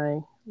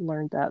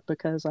learned that,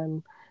 because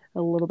I'm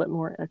a little bit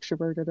more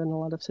extroverted in a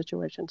lot of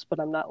situations, but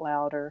I'm not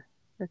loud or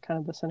kind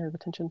of the center of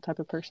attention type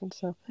of person.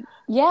 So,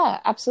 Yeah,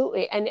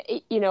 absolutely. And,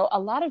 a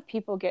lot of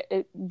people get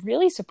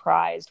really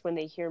surprised when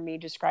they hear me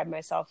describe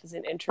myself as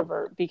an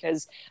introvert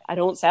because I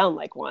don't sound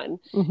like one.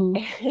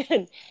 mm-hmm,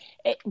 And,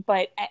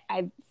 but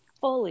I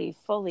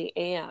fully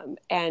am.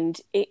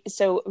 And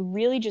so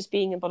really just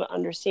being able to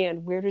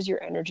understand, where does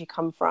your energy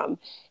come from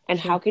and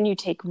how Sure. can you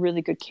take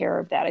really good care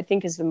of that, I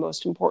think is the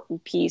most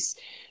important piece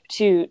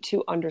to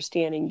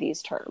understanding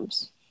these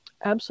terms.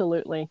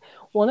 Absolutely.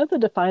 One of the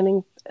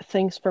defining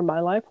things for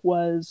my life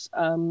was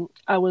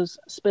I was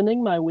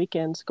spending my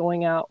weekends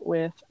going out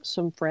with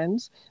some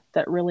friends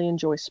that really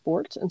enjoy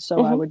sports. And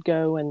so I Hmm. would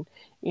go and,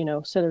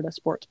 sit at a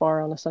sports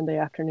bar on a Sunday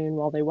afternoon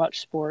while they watch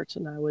sports,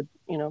 and I would,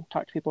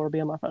 talk to people or be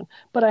on my phone.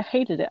 But I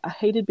hated it. I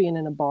hated being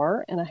in a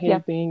bar, and I Yeah.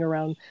 hated being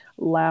around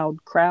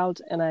loud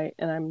crowds, and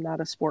I'm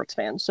not a sports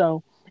fan.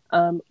 So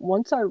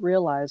once I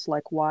realized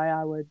like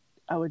I would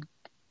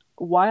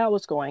why I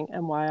was going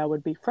and why I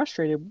would be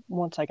frustrated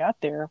once I got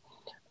there,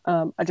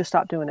 I just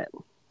stopped doing it.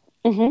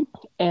 Hmm.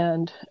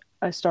 And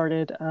I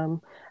started,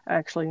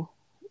 actually,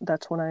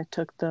 that's when I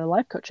took the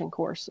life coaching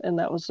course. And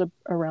that was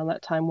around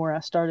that time where I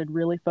started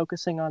really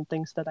focusing on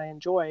things that I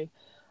enjoy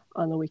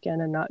on the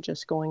weekend and not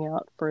just going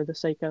out for the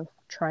sake of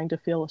trying to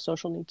feel a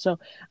social need. So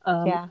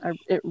Yeah.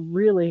 it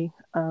really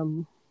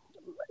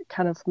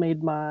kind of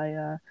made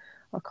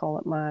I'll call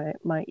it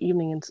my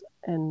evening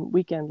and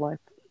weekend life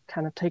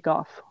kind of take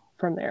off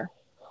from there.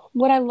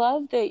 What I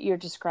love that you're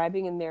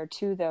describing in there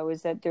too, though,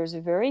 is that there's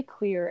a very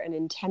clear and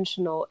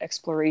intentional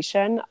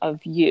exploration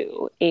of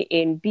you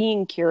in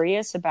being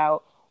curious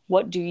about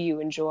what do you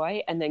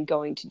enjoy and then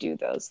going to do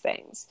those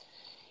things.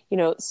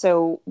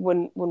 So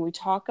when we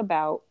talk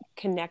about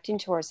connecting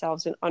to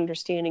ourselves and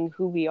understanding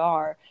who we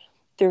are,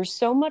 there's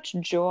so much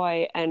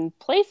joy and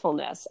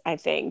playfulness, I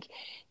think,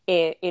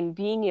 in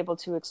being able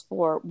to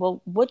explore,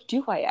 well, what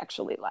do I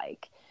actually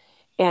like?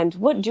 And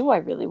what do I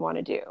really want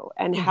to do?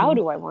 And how Mm-hmm.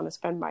 do I want to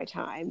spend my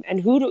time?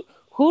 And who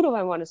do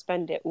I want to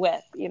spend it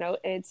with?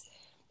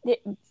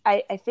 It,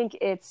 I think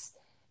it's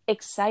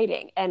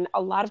exciting. And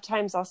a lot of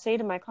times I'll say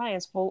to my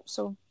clients, well,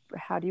 so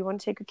how do you want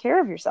to take care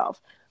of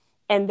yourself?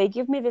 And they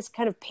give me this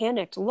kind of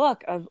panicked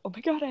look of, oh my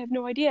God, I have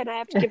no idea. And I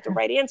have to give the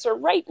right answer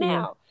right Yeah,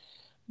 now.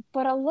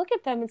 But I'll look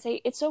at them and say,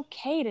 it's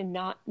okay to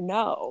not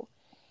know.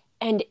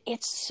 And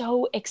it's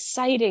so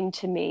exciting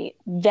to me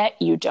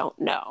that you don't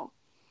know,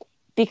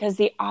 because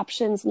the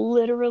options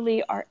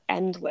literally are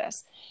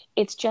endless.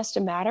 It's just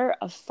a matter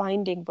of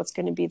finding what's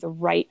going to be the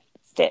right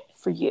fit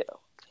for you.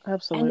 And there's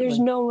absolutely.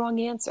 no wrong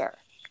answer.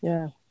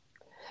 Yeah.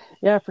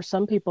 Yeah, for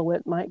some people,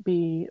 it might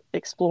be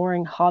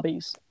exploring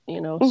hobbies,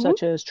 Mm-hmm.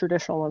 such as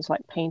traditional ones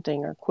like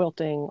painting or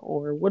quilting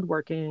or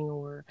woodworking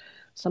or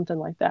something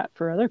like that.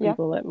 For other Yeah.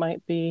 people, it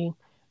might be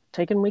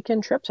taking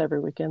weekend trips every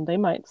weekend. They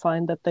might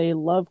find that they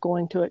love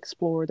going to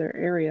explore their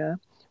area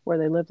where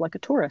they live like a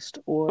tourist,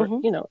 or,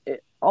 Mm-hmm.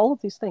 all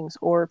of these things,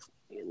 or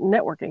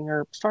networking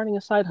or starting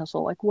a side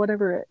hustle, like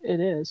whatever it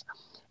is.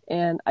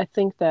 And I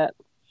think that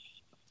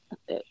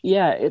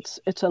yeah, it's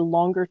a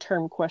longer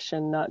term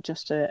question, not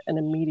just an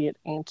immediate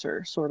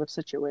answer sort of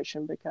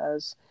situation,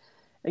 because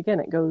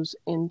again, it goes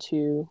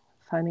into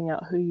finding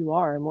out who you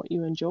are and what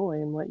you enjoy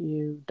and what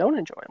you don't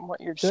enjoy and what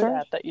you're good Sure.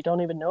 at that you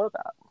don't even know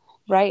about.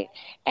 Right.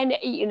 And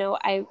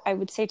I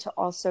would say to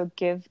also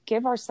give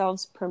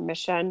ourselves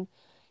permission.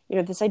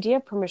 This idea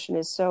of permission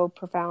is so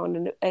profound,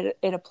 and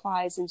it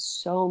applies in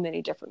so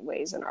many different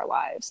ways in our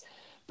lives.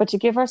 But to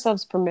give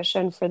ourselves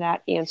permission for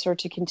that answer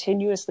to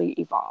continuously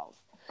evolve.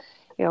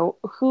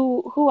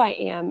 Who I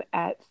am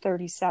at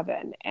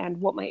 37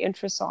 and what my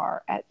interests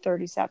are at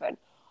 37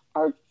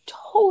 are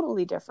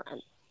totally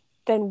different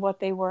than what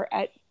they were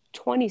at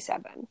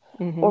 27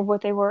 Mm-hmm. or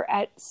what they were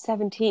at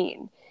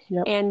 17.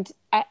 Yep. And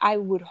I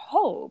would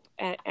hope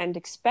and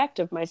expect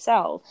of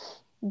myself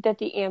that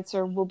the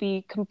answer will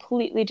be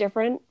completely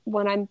different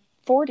when I'm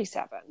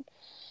 47.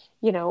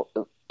 You know,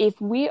 if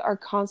we are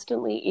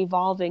constantly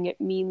evolving, it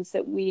means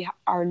that we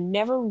are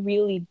never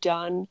really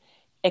done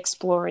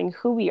exploring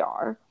who we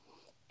are,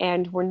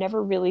 and we're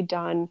never really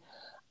done,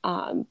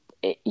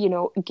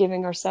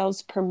 giving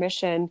ourselves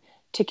permission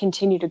to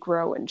continue to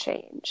grow and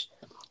change.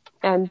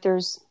 And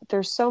there's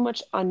so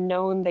much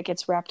unknown that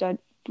gets wrapped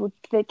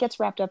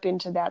up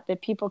into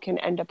that people can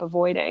end up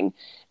avoiding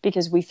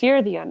because we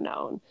fear the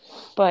unknown.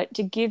 But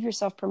to give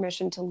yourself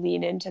permission to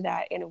lean into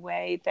that in a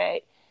way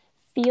that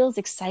feels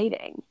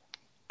exciting,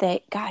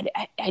 that God,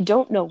 I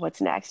don't know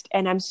what's next,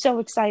 and I'm so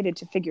excited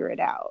to figure it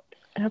out.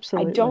 I don't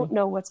Absolutely.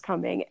 know what's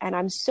coming, and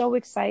I'm so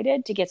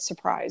excited to get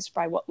surprised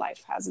by what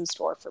life has in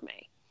store for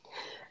me.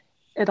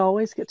 It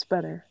always gets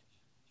better.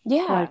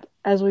 Yeah. Like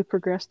as we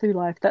progress through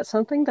life, that's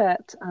something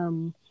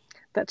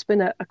that's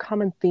been a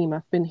common theme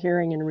I've been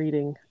hearing and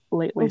reading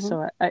lately. Hmm.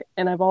 So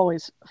and I've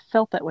always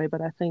felt that way,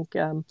 but I think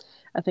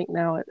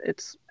now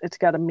it's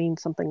got to mean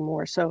something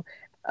more. So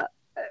uh,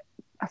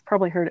 I've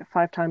probably heard it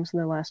 5 times in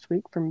the last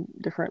week from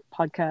different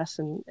podcasts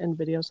and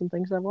videos and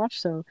things I've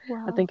watched. So I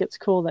Wow. think it's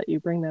cool that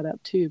you bring that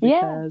up too, Yeah,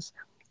 because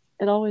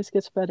it always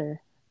gets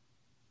better.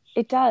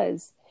 it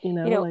does.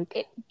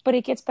 Like But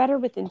it gets better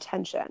with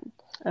intention.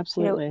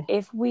 absolutely.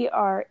 If we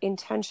are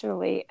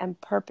intentionally and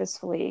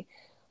purposefully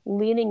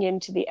leaning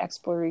into the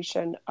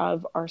exploration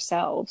of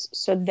ourselves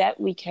so that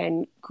we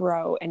can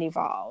grow and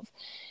evolve,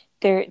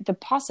 the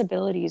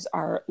possibilities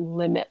are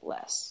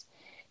limitless.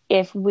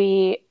 If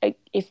we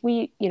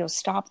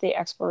stop the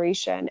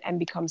exploration and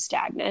become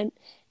stagnant,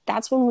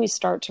 that's when we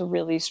start to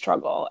really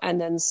struggle and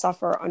then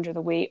suffer under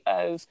the weight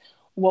of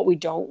what we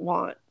don't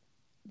want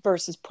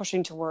versus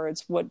pushing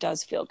towards what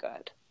does feel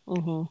good.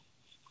 Mm-hmm.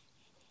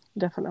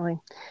 Definitely.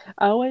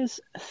 I always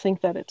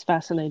think that it's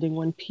fascinating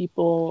when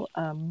people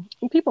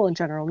in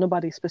general,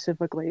 nobody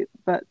specifically,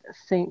 but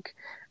think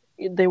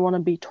they want to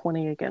be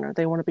 20 again or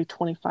they want to be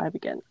 25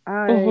 again.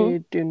 Mm-hmm.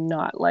 I do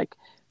not. Like,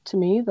 to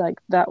me, like,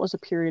 that was a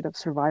period of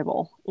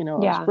survival. I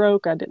was Yeah.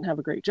 broke, I didn't have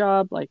a great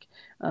job, like,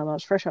 I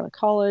was fresh out of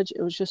college.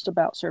 It was just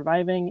about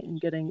surviving and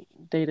getting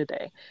day to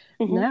day.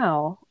 Mm-hmm.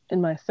 Now in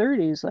my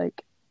 30s,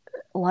 like,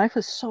 life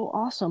is so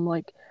awesome.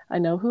 Like, I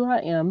know who I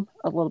am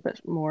a little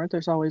bit more.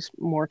 There's always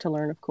more to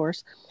learn, of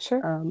course.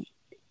 Sure. um,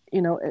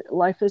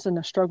 Life isn't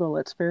a struggle.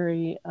 It's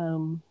very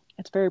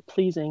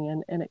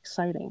pleasing and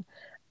exciting.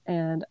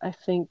 And I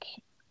think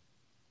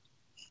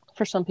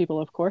for some people,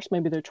 of course,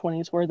 maybe their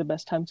 20s were the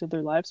best times of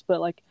their lives,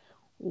 but like,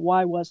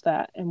 why was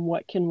that? And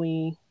what can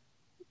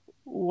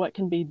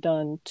be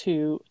done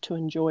to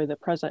enjoy the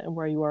present and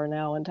where you are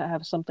now and to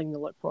have something to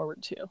look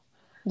forward to?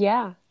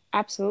 Yeah,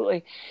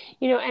 absolutely.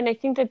 And I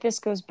think that this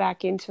goes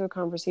back into a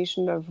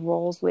conversation of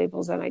roles,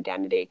 labels, and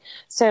identity.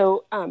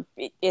 So,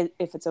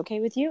 if it's okay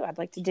with you, I'd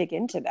like to dig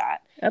into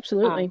that,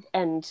 Absolutely.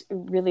 and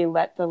really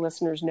let the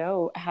listeners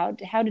know how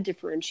to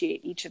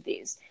differentiate each of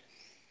these.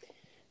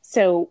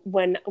 So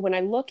when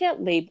I look at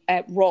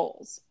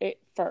roles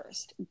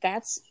first,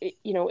 that's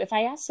if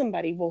I ask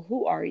somebody, well,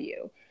 who are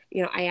you?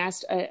 I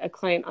asked a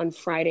client on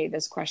Friday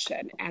this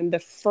question, and the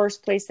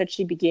first place that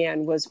she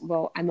began was,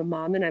 well, I'm a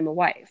mom and I'm a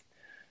wife.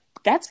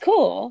 That's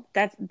cool.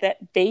 That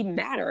they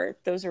matter.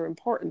 Those are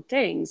important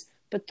things,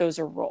 but those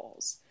are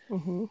roles.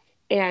 Mm-hmm.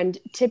 And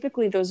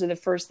typically those are the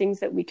first things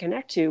that we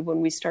connect to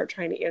when we start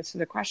trying to answer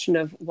the question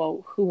of,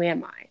 well, who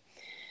am I?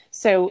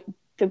 So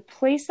the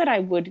place that I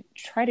would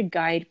try to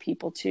guide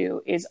people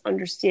to is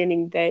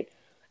understanding that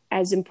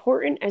as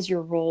important as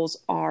your roles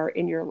are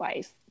in your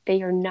life,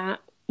 they are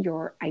not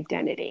your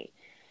identity.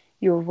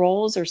 Your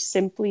roles are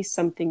simply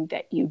something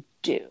that you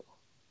do.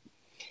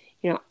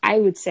 I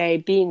would say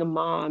being a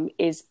mom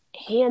is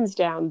hands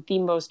down the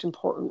most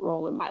important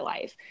role in my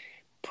life.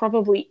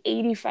 Probably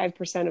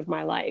 85% of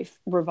my life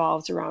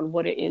revolves around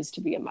what it is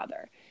to be a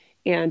mother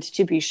and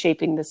to be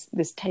shaping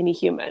this tiny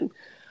human.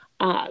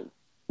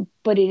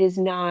 But it is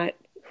not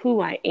who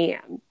I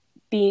am.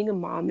 Being a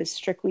mom is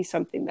strictly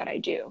something that I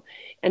do.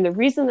 And the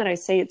reason that I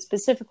say it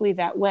specifically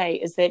that way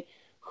is that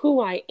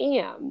who I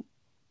am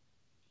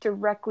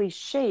directly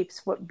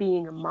shapes what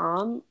being a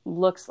mom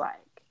looks like.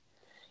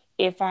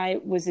 If I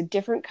was a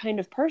different kind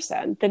of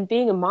person, then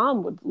being a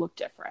mom would look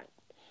different.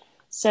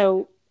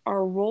 So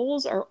our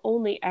roles are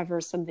only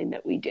ever something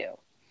that we do.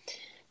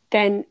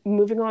 Then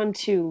moving on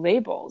to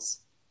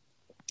labels.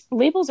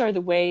 Labels are the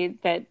way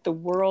that the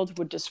world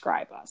would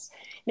describe us.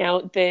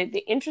 Now,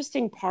 the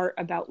interesting part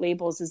about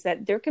labels is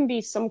that there can be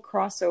some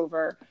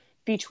crossover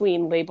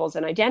between labels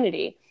and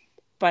identity,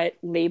 but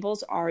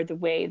labels are the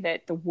way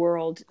that the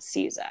world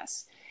sees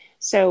us.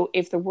 So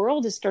if the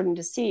world is starting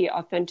to see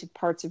authentic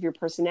parts of your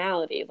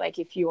personality, like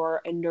if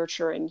you're a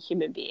nurturing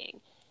human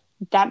being,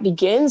 that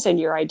begins in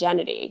your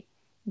identity,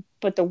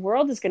 but the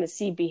world is going to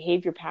see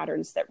behavior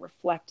patterns that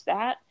reflect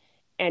that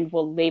and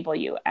will label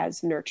you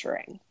as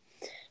nurturing.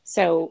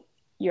 So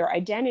your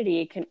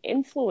identity can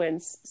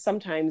influence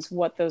sometimes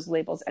what those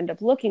labels end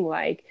up looking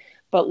like,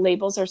 but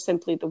labels are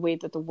simply the way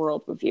that the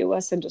world will view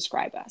us and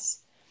describe us.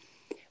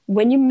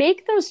 When you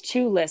make those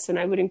two lists, and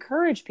I would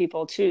encourage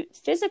people to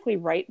physically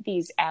write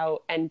these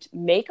out and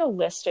make a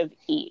list of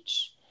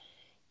each,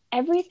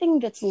 everything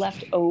that's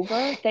left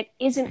over that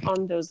isn't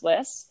on those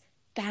lists,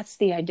 that's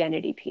the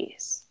identity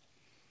piece.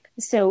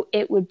 So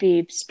it would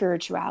be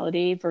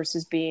spirituality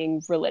versus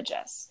being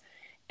religious.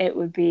 It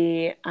would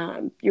be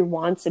your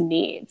wants and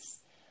needs,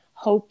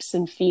 hopes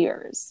and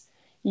fears,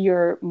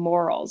 your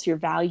morals, your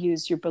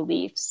values, your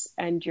beliefs,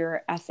 and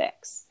your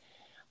ethics.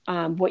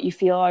 What you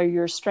feel are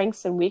your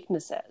strengths and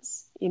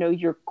weaknesses,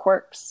 your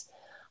quirks,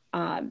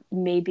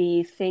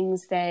 maybe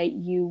things that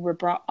you were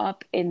brought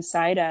up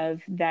inside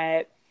of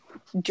that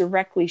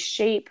directly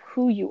shape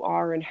who you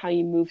are and how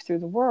you move through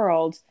the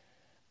world,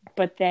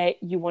 but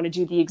that you want to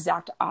do the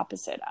exact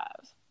opposite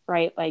of,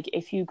 right? Like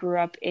if you grew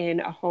up in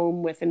a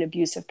home with an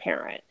abusive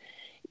parent,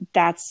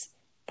 that's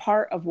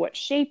part of what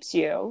shapes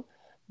you.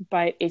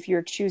 But if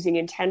you're choosing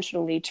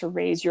intentionally to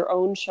raise your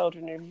own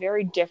children in a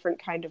very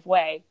different kind of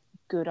way,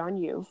 good on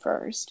you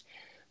first.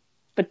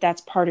 But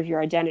that's part of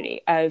your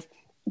identity of,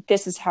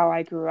 this is how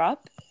I grew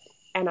up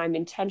and I'm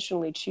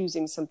intentionally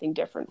choosing something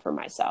different for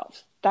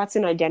myself. That's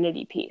an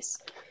identity piece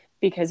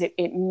because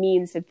it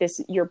means that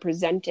you're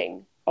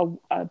presenting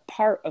a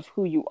part of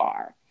who you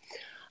are.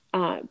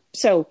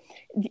 So,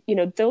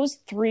 those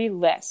three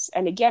lists,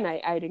 and again,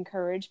 I'd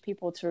encourage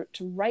people to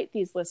write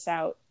these lists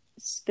out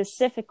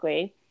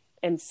specifically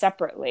and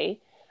separately,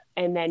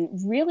 and then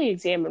really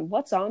examine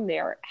what's on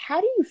there.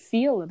 How do you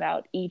feel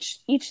about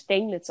each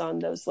thing that's on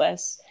those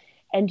lists?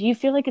 And do you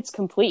feel like it's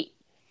complete?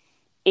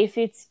 If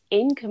it's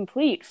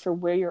incomplete for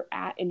where you're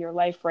at in your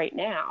life right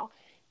now,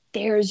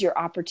 there's your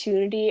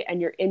opportunity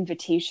and your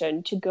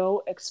invitation to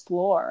go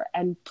explore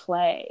and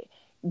play,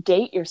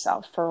 date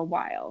yourself for a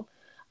while,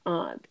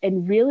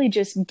 and really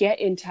just get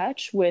in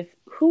touch with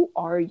who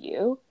are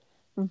you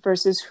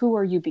versus who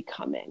are you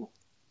becoming.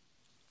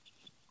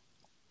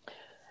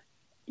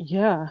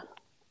 Yeah.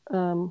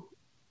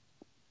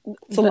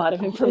 It's a lot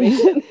of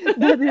information.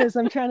 That is.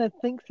 I'm trying to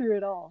think through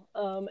it all.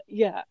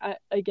 Yeah,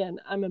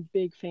 I'm a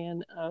big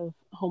fan of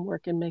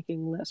homework and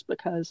making lists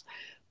because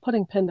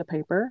putting pen to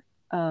paper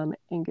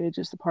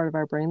engages the part of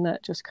our brain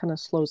that just kind of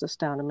slows us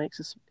down and makes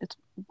us.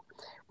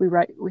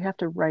 We have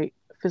to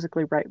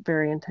physically write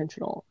very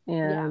intentional,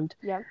 and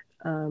Yeah.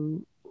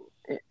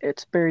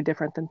 it's very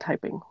different than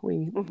typing.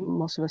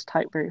 Most of us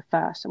type very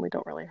fast, and we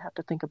don't really have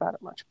to think about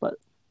it much. But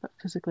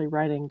physically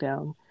writing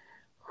down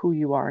who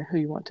you are and who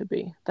you want to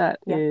be, that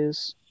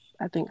is,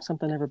 I think,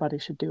 something everybody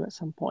should do at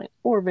some point,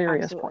 or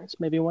various points,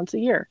 maybe once a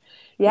year.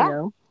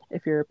 Yeah.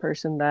 If you're a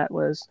person that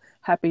was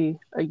happy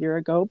a year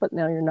ago, but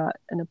now you're not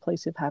in a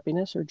place of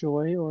happiness or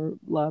joy or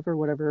love or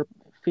whatever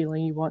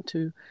feeling you want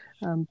to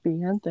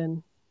be in,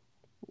 then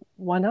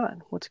why not?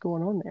 What's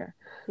going on there?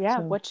 Yeah.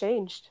 So, what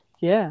changed?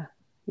 Yeah.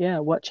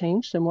 What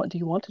changed, and what do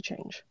you want to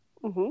change?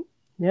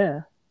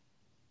 Yeah.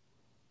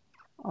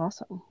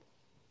 Awesome.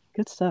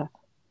 Good stuff.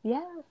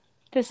 Yeah.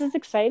 This is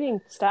exciting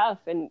stuff.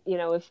 And,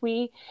 if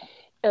we,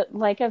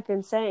 like I've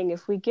been saying,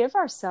 if we give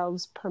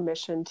ourselves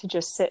permission to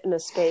just sit in a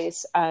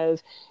space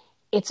of,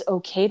 it's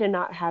okay to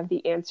not have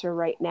the answer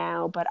right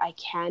now, but I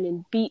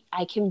can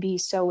be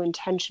so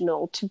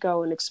intentional to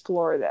go and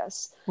explore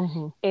this,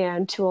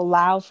 and to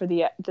allow for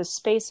the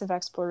space of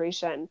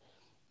exploration.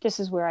 This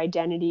is where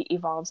identity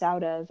evolves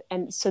out of.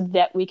 And so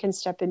that we can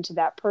step into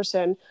that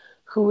person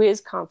who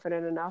is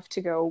confident enough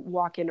to go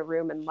walk in a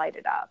room and light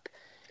it up,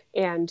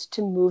 and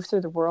to move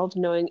through the world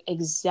knowing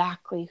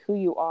exactly who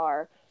you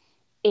are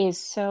is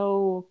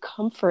so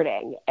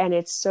comforting, and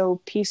it's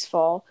so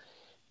peaceful,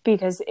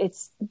 because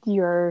it's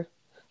your,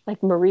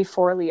 like Marie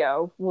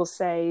Forleo will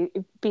say,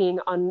 being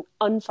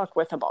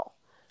unfuckwithable,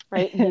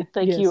 right?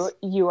 Like yes.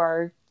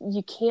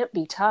 you can't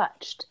be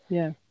touched.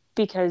 Yeah.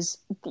 Because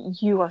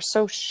you are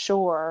so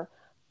sure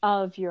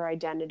of your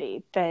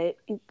identity that,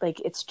 like,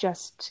 it's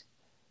just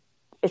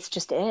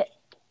it.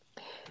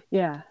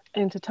 Yeah.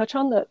 And to touch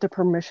on the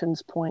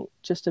permissions point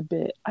just a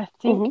bit, I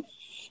think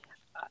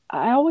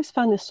I always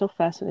find this so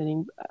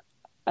fascinating.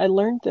 I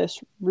learned this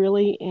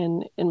really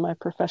in my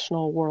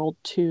professional world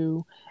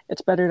too.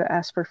 It's better to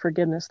ask for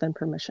forgiveness than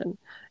permission.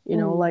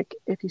 Like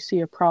if you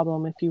see a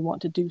problem, if you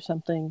want to do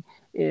something,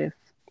 if,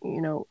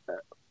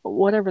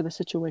 whatever the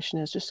situation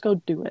is, just go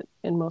do it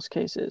in most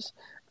cases.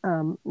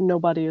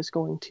 Nobody is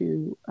going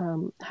to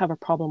have a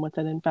problem with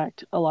it. In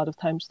fact, a lot of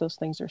times those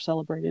things are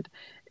celebrated.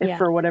 If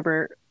for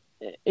whatever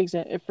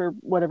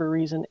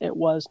reason it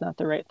was not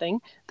the right thing,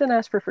 then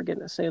ask for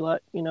forgiveness. Say,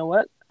 look, you know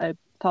what? I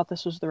thought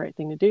this was the right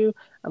thing to do.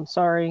 I'm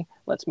sorry.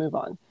 Let's move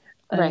on.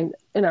 Right. And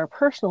in our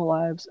personal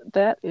lives,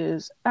 that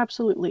is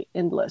absolutely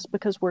endless,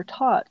 because we're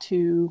taught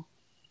to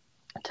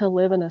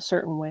live in a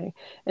certain way.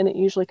 And it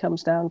usually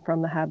comes down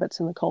from the habits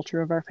and the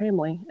culture of our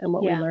family and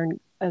what we learned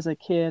as a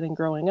kid and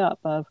growing up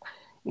of,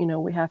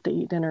 we have to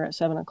eat dinner at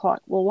 7:00.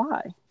 Well,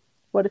 why?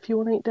 What if you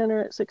want to eat dinner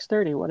at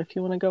 6:30? What if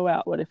you want to go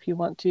out? What if you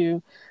want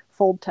to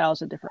fold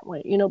towels a different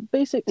way?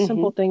 Basic,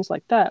 simple things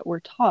like that we're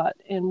taught,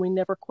 and we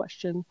never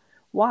question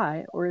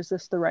why, or is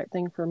this the right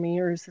thing for me,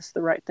 or is this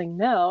the right thing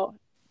now?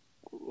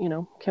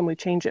 Can we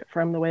change it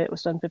from the way it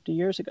was done 50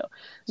 years ago?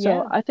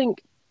 So I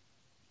think,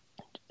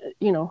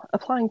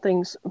 applying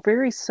things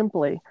very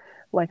simply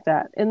like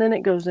that. And then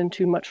it goes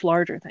into much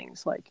larger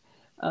things like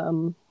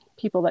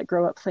people that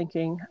grow up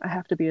thinking, I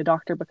have to be a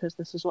doctor because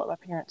this is what my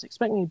parents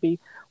expect me to be.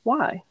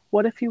 Why?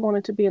 What if you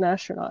wanted to be an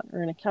astronaut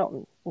or an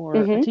accountant or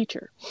a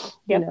teacher?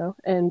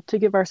 And to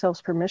give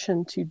ourselves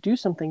permission to do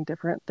something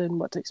different than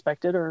what's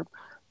expected, or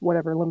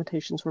whatever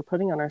limitations we're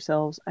putting on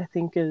ourselves, I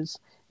think is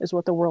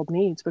what the world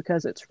needs,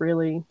 because it's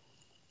bringing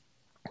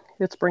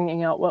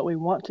out what we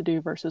want to do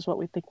versus what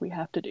we think we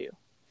have to do.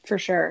 For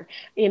sure.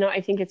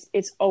 I think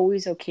it's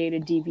always okay to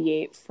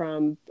deviate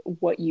from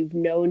what you've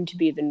known to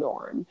be the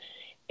norm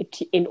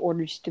in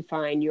order to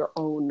define your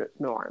own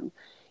norm.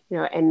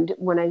 And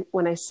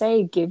when I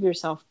say give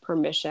yourself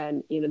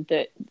permission,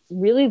 that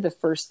really the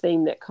first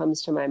thing that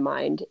comes to my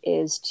mind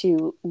is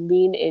to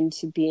lean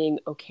into being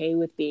okay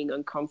with being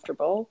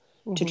uncomfortable,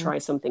 to try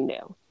something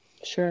new.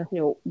 Sure.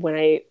 When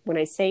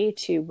I say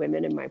to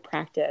women in my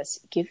practice,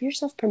 give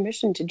yourself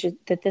permission to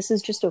that this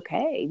is just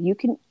okay. You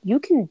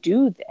can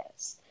do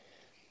this.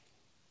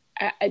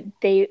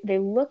 They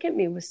look at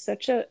me with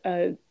such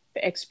a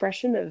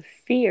expression of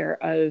fear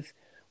of,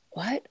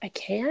 what? I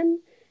can?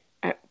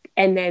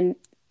 And then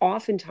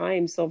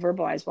oftentimes they'll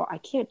verbalize, well, I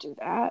can't do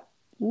that.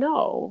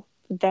 No,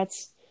 but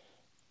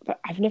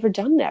I've never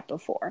done that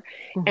before.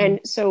 And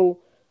so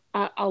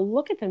I'll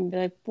look at them and be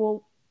like,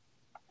 well,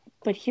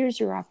 but here's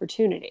your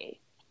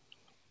opportunity.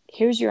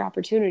 Here's your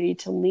opportunity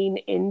to lean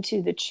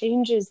into the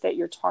changes that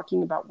you're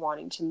talking about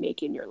wanting to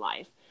make in your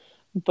life.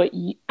 But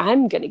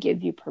I'm going to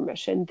give you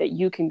permission that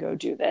you can go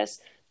do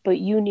this, but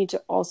you need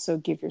to also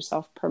give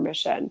yourself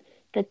permission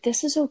that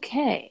this is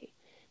okay.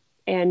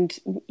 And,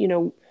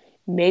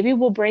 maybe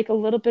we'll break a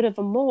little bit of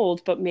a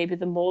mold, but maybe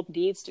the mold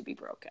needs to be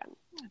broken.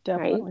 Right?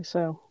 Definitely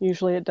so.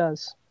 Usually it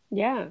does.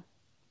 Yeah.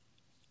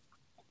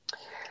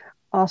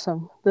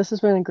 Awesome. This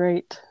has been a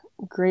great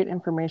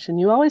information.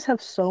 You always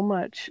have so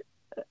much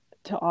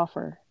to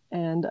offer,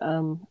 and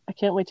I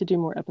can't wait to do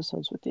more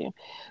episodes with you.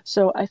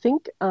 So I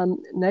think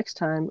next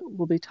time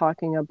we'll be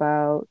talking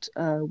about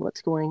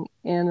what's going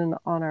in and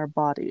on our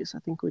bodies. I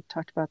think we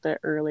talked about that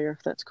earlier,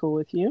 if that's cool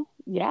with you.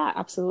 Yeah,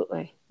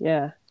 absolutely.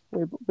 Yeah,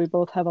 we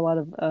both have a lot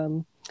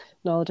of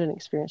knowledge and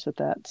experience with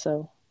that,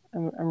 so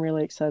I'm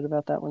really excited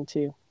about that one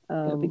too.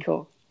 That'll be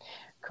cool.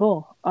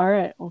 Cool. All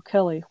right. Well,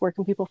 Kelly, where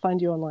can people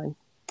find you online?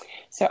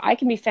 So I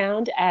can be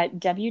found at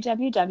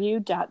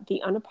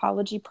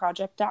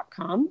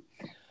www.theunapologyproject.com.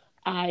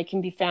 I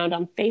can be found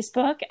on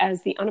Facebook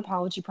as The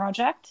Unapology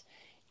Project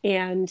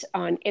and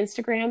on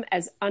Instagram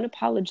as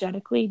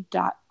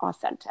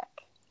unapologetically.authentic.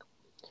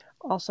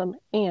 Awesome.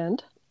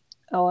 And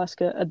I'll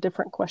ask a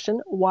different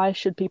question. Why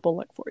should people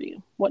look for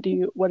you? What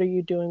are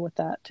you doing with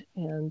that?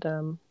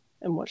 And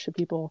what should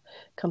people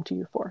come to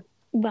you for?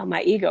 Well,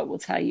 my ego will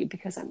tell you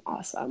because I'm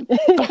awesome.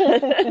 But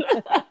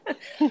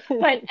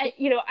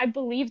I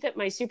believe that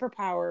my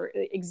superpower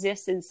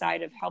exists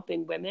inside of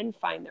helping women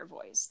find their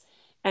voice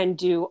and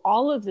do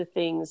all of the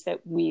things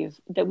that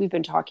we've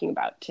been talking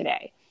about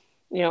today.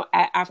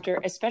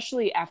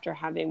 Especially after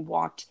having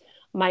walked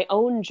my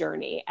own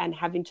journey and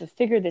having to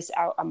figure this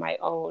out on my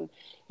own,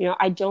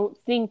 I don't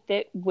think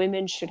that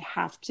women should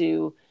have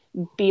to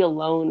be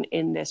alone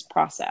in this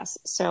process.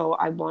 So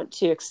I want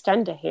to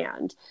extend a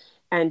hand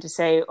and to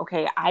say,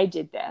 okay, I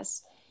did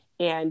this,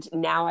 and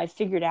now I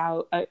figured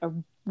out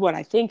what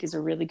I think is a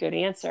really good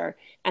answer,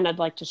 and I'd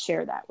like to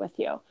share that with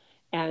you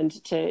and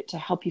to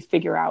help you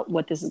figure out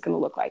what this is going to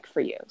look like for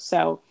you.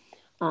 So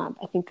I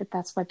think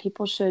that's why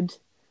people should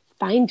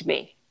find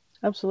me.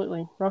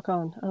 Absolutely. Rock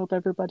on. I hope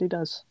everybody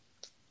does.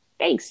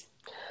 Thanks.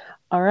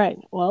 All right.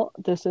 Well,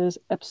 this is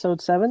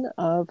episode 7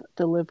 of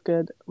the Live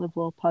Good, Live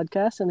Well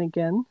podcast. And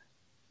again,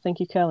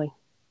 thank you, Kelly.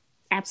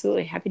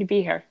 Absolutely. Happy to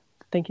be here.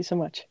 Thank you so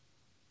much.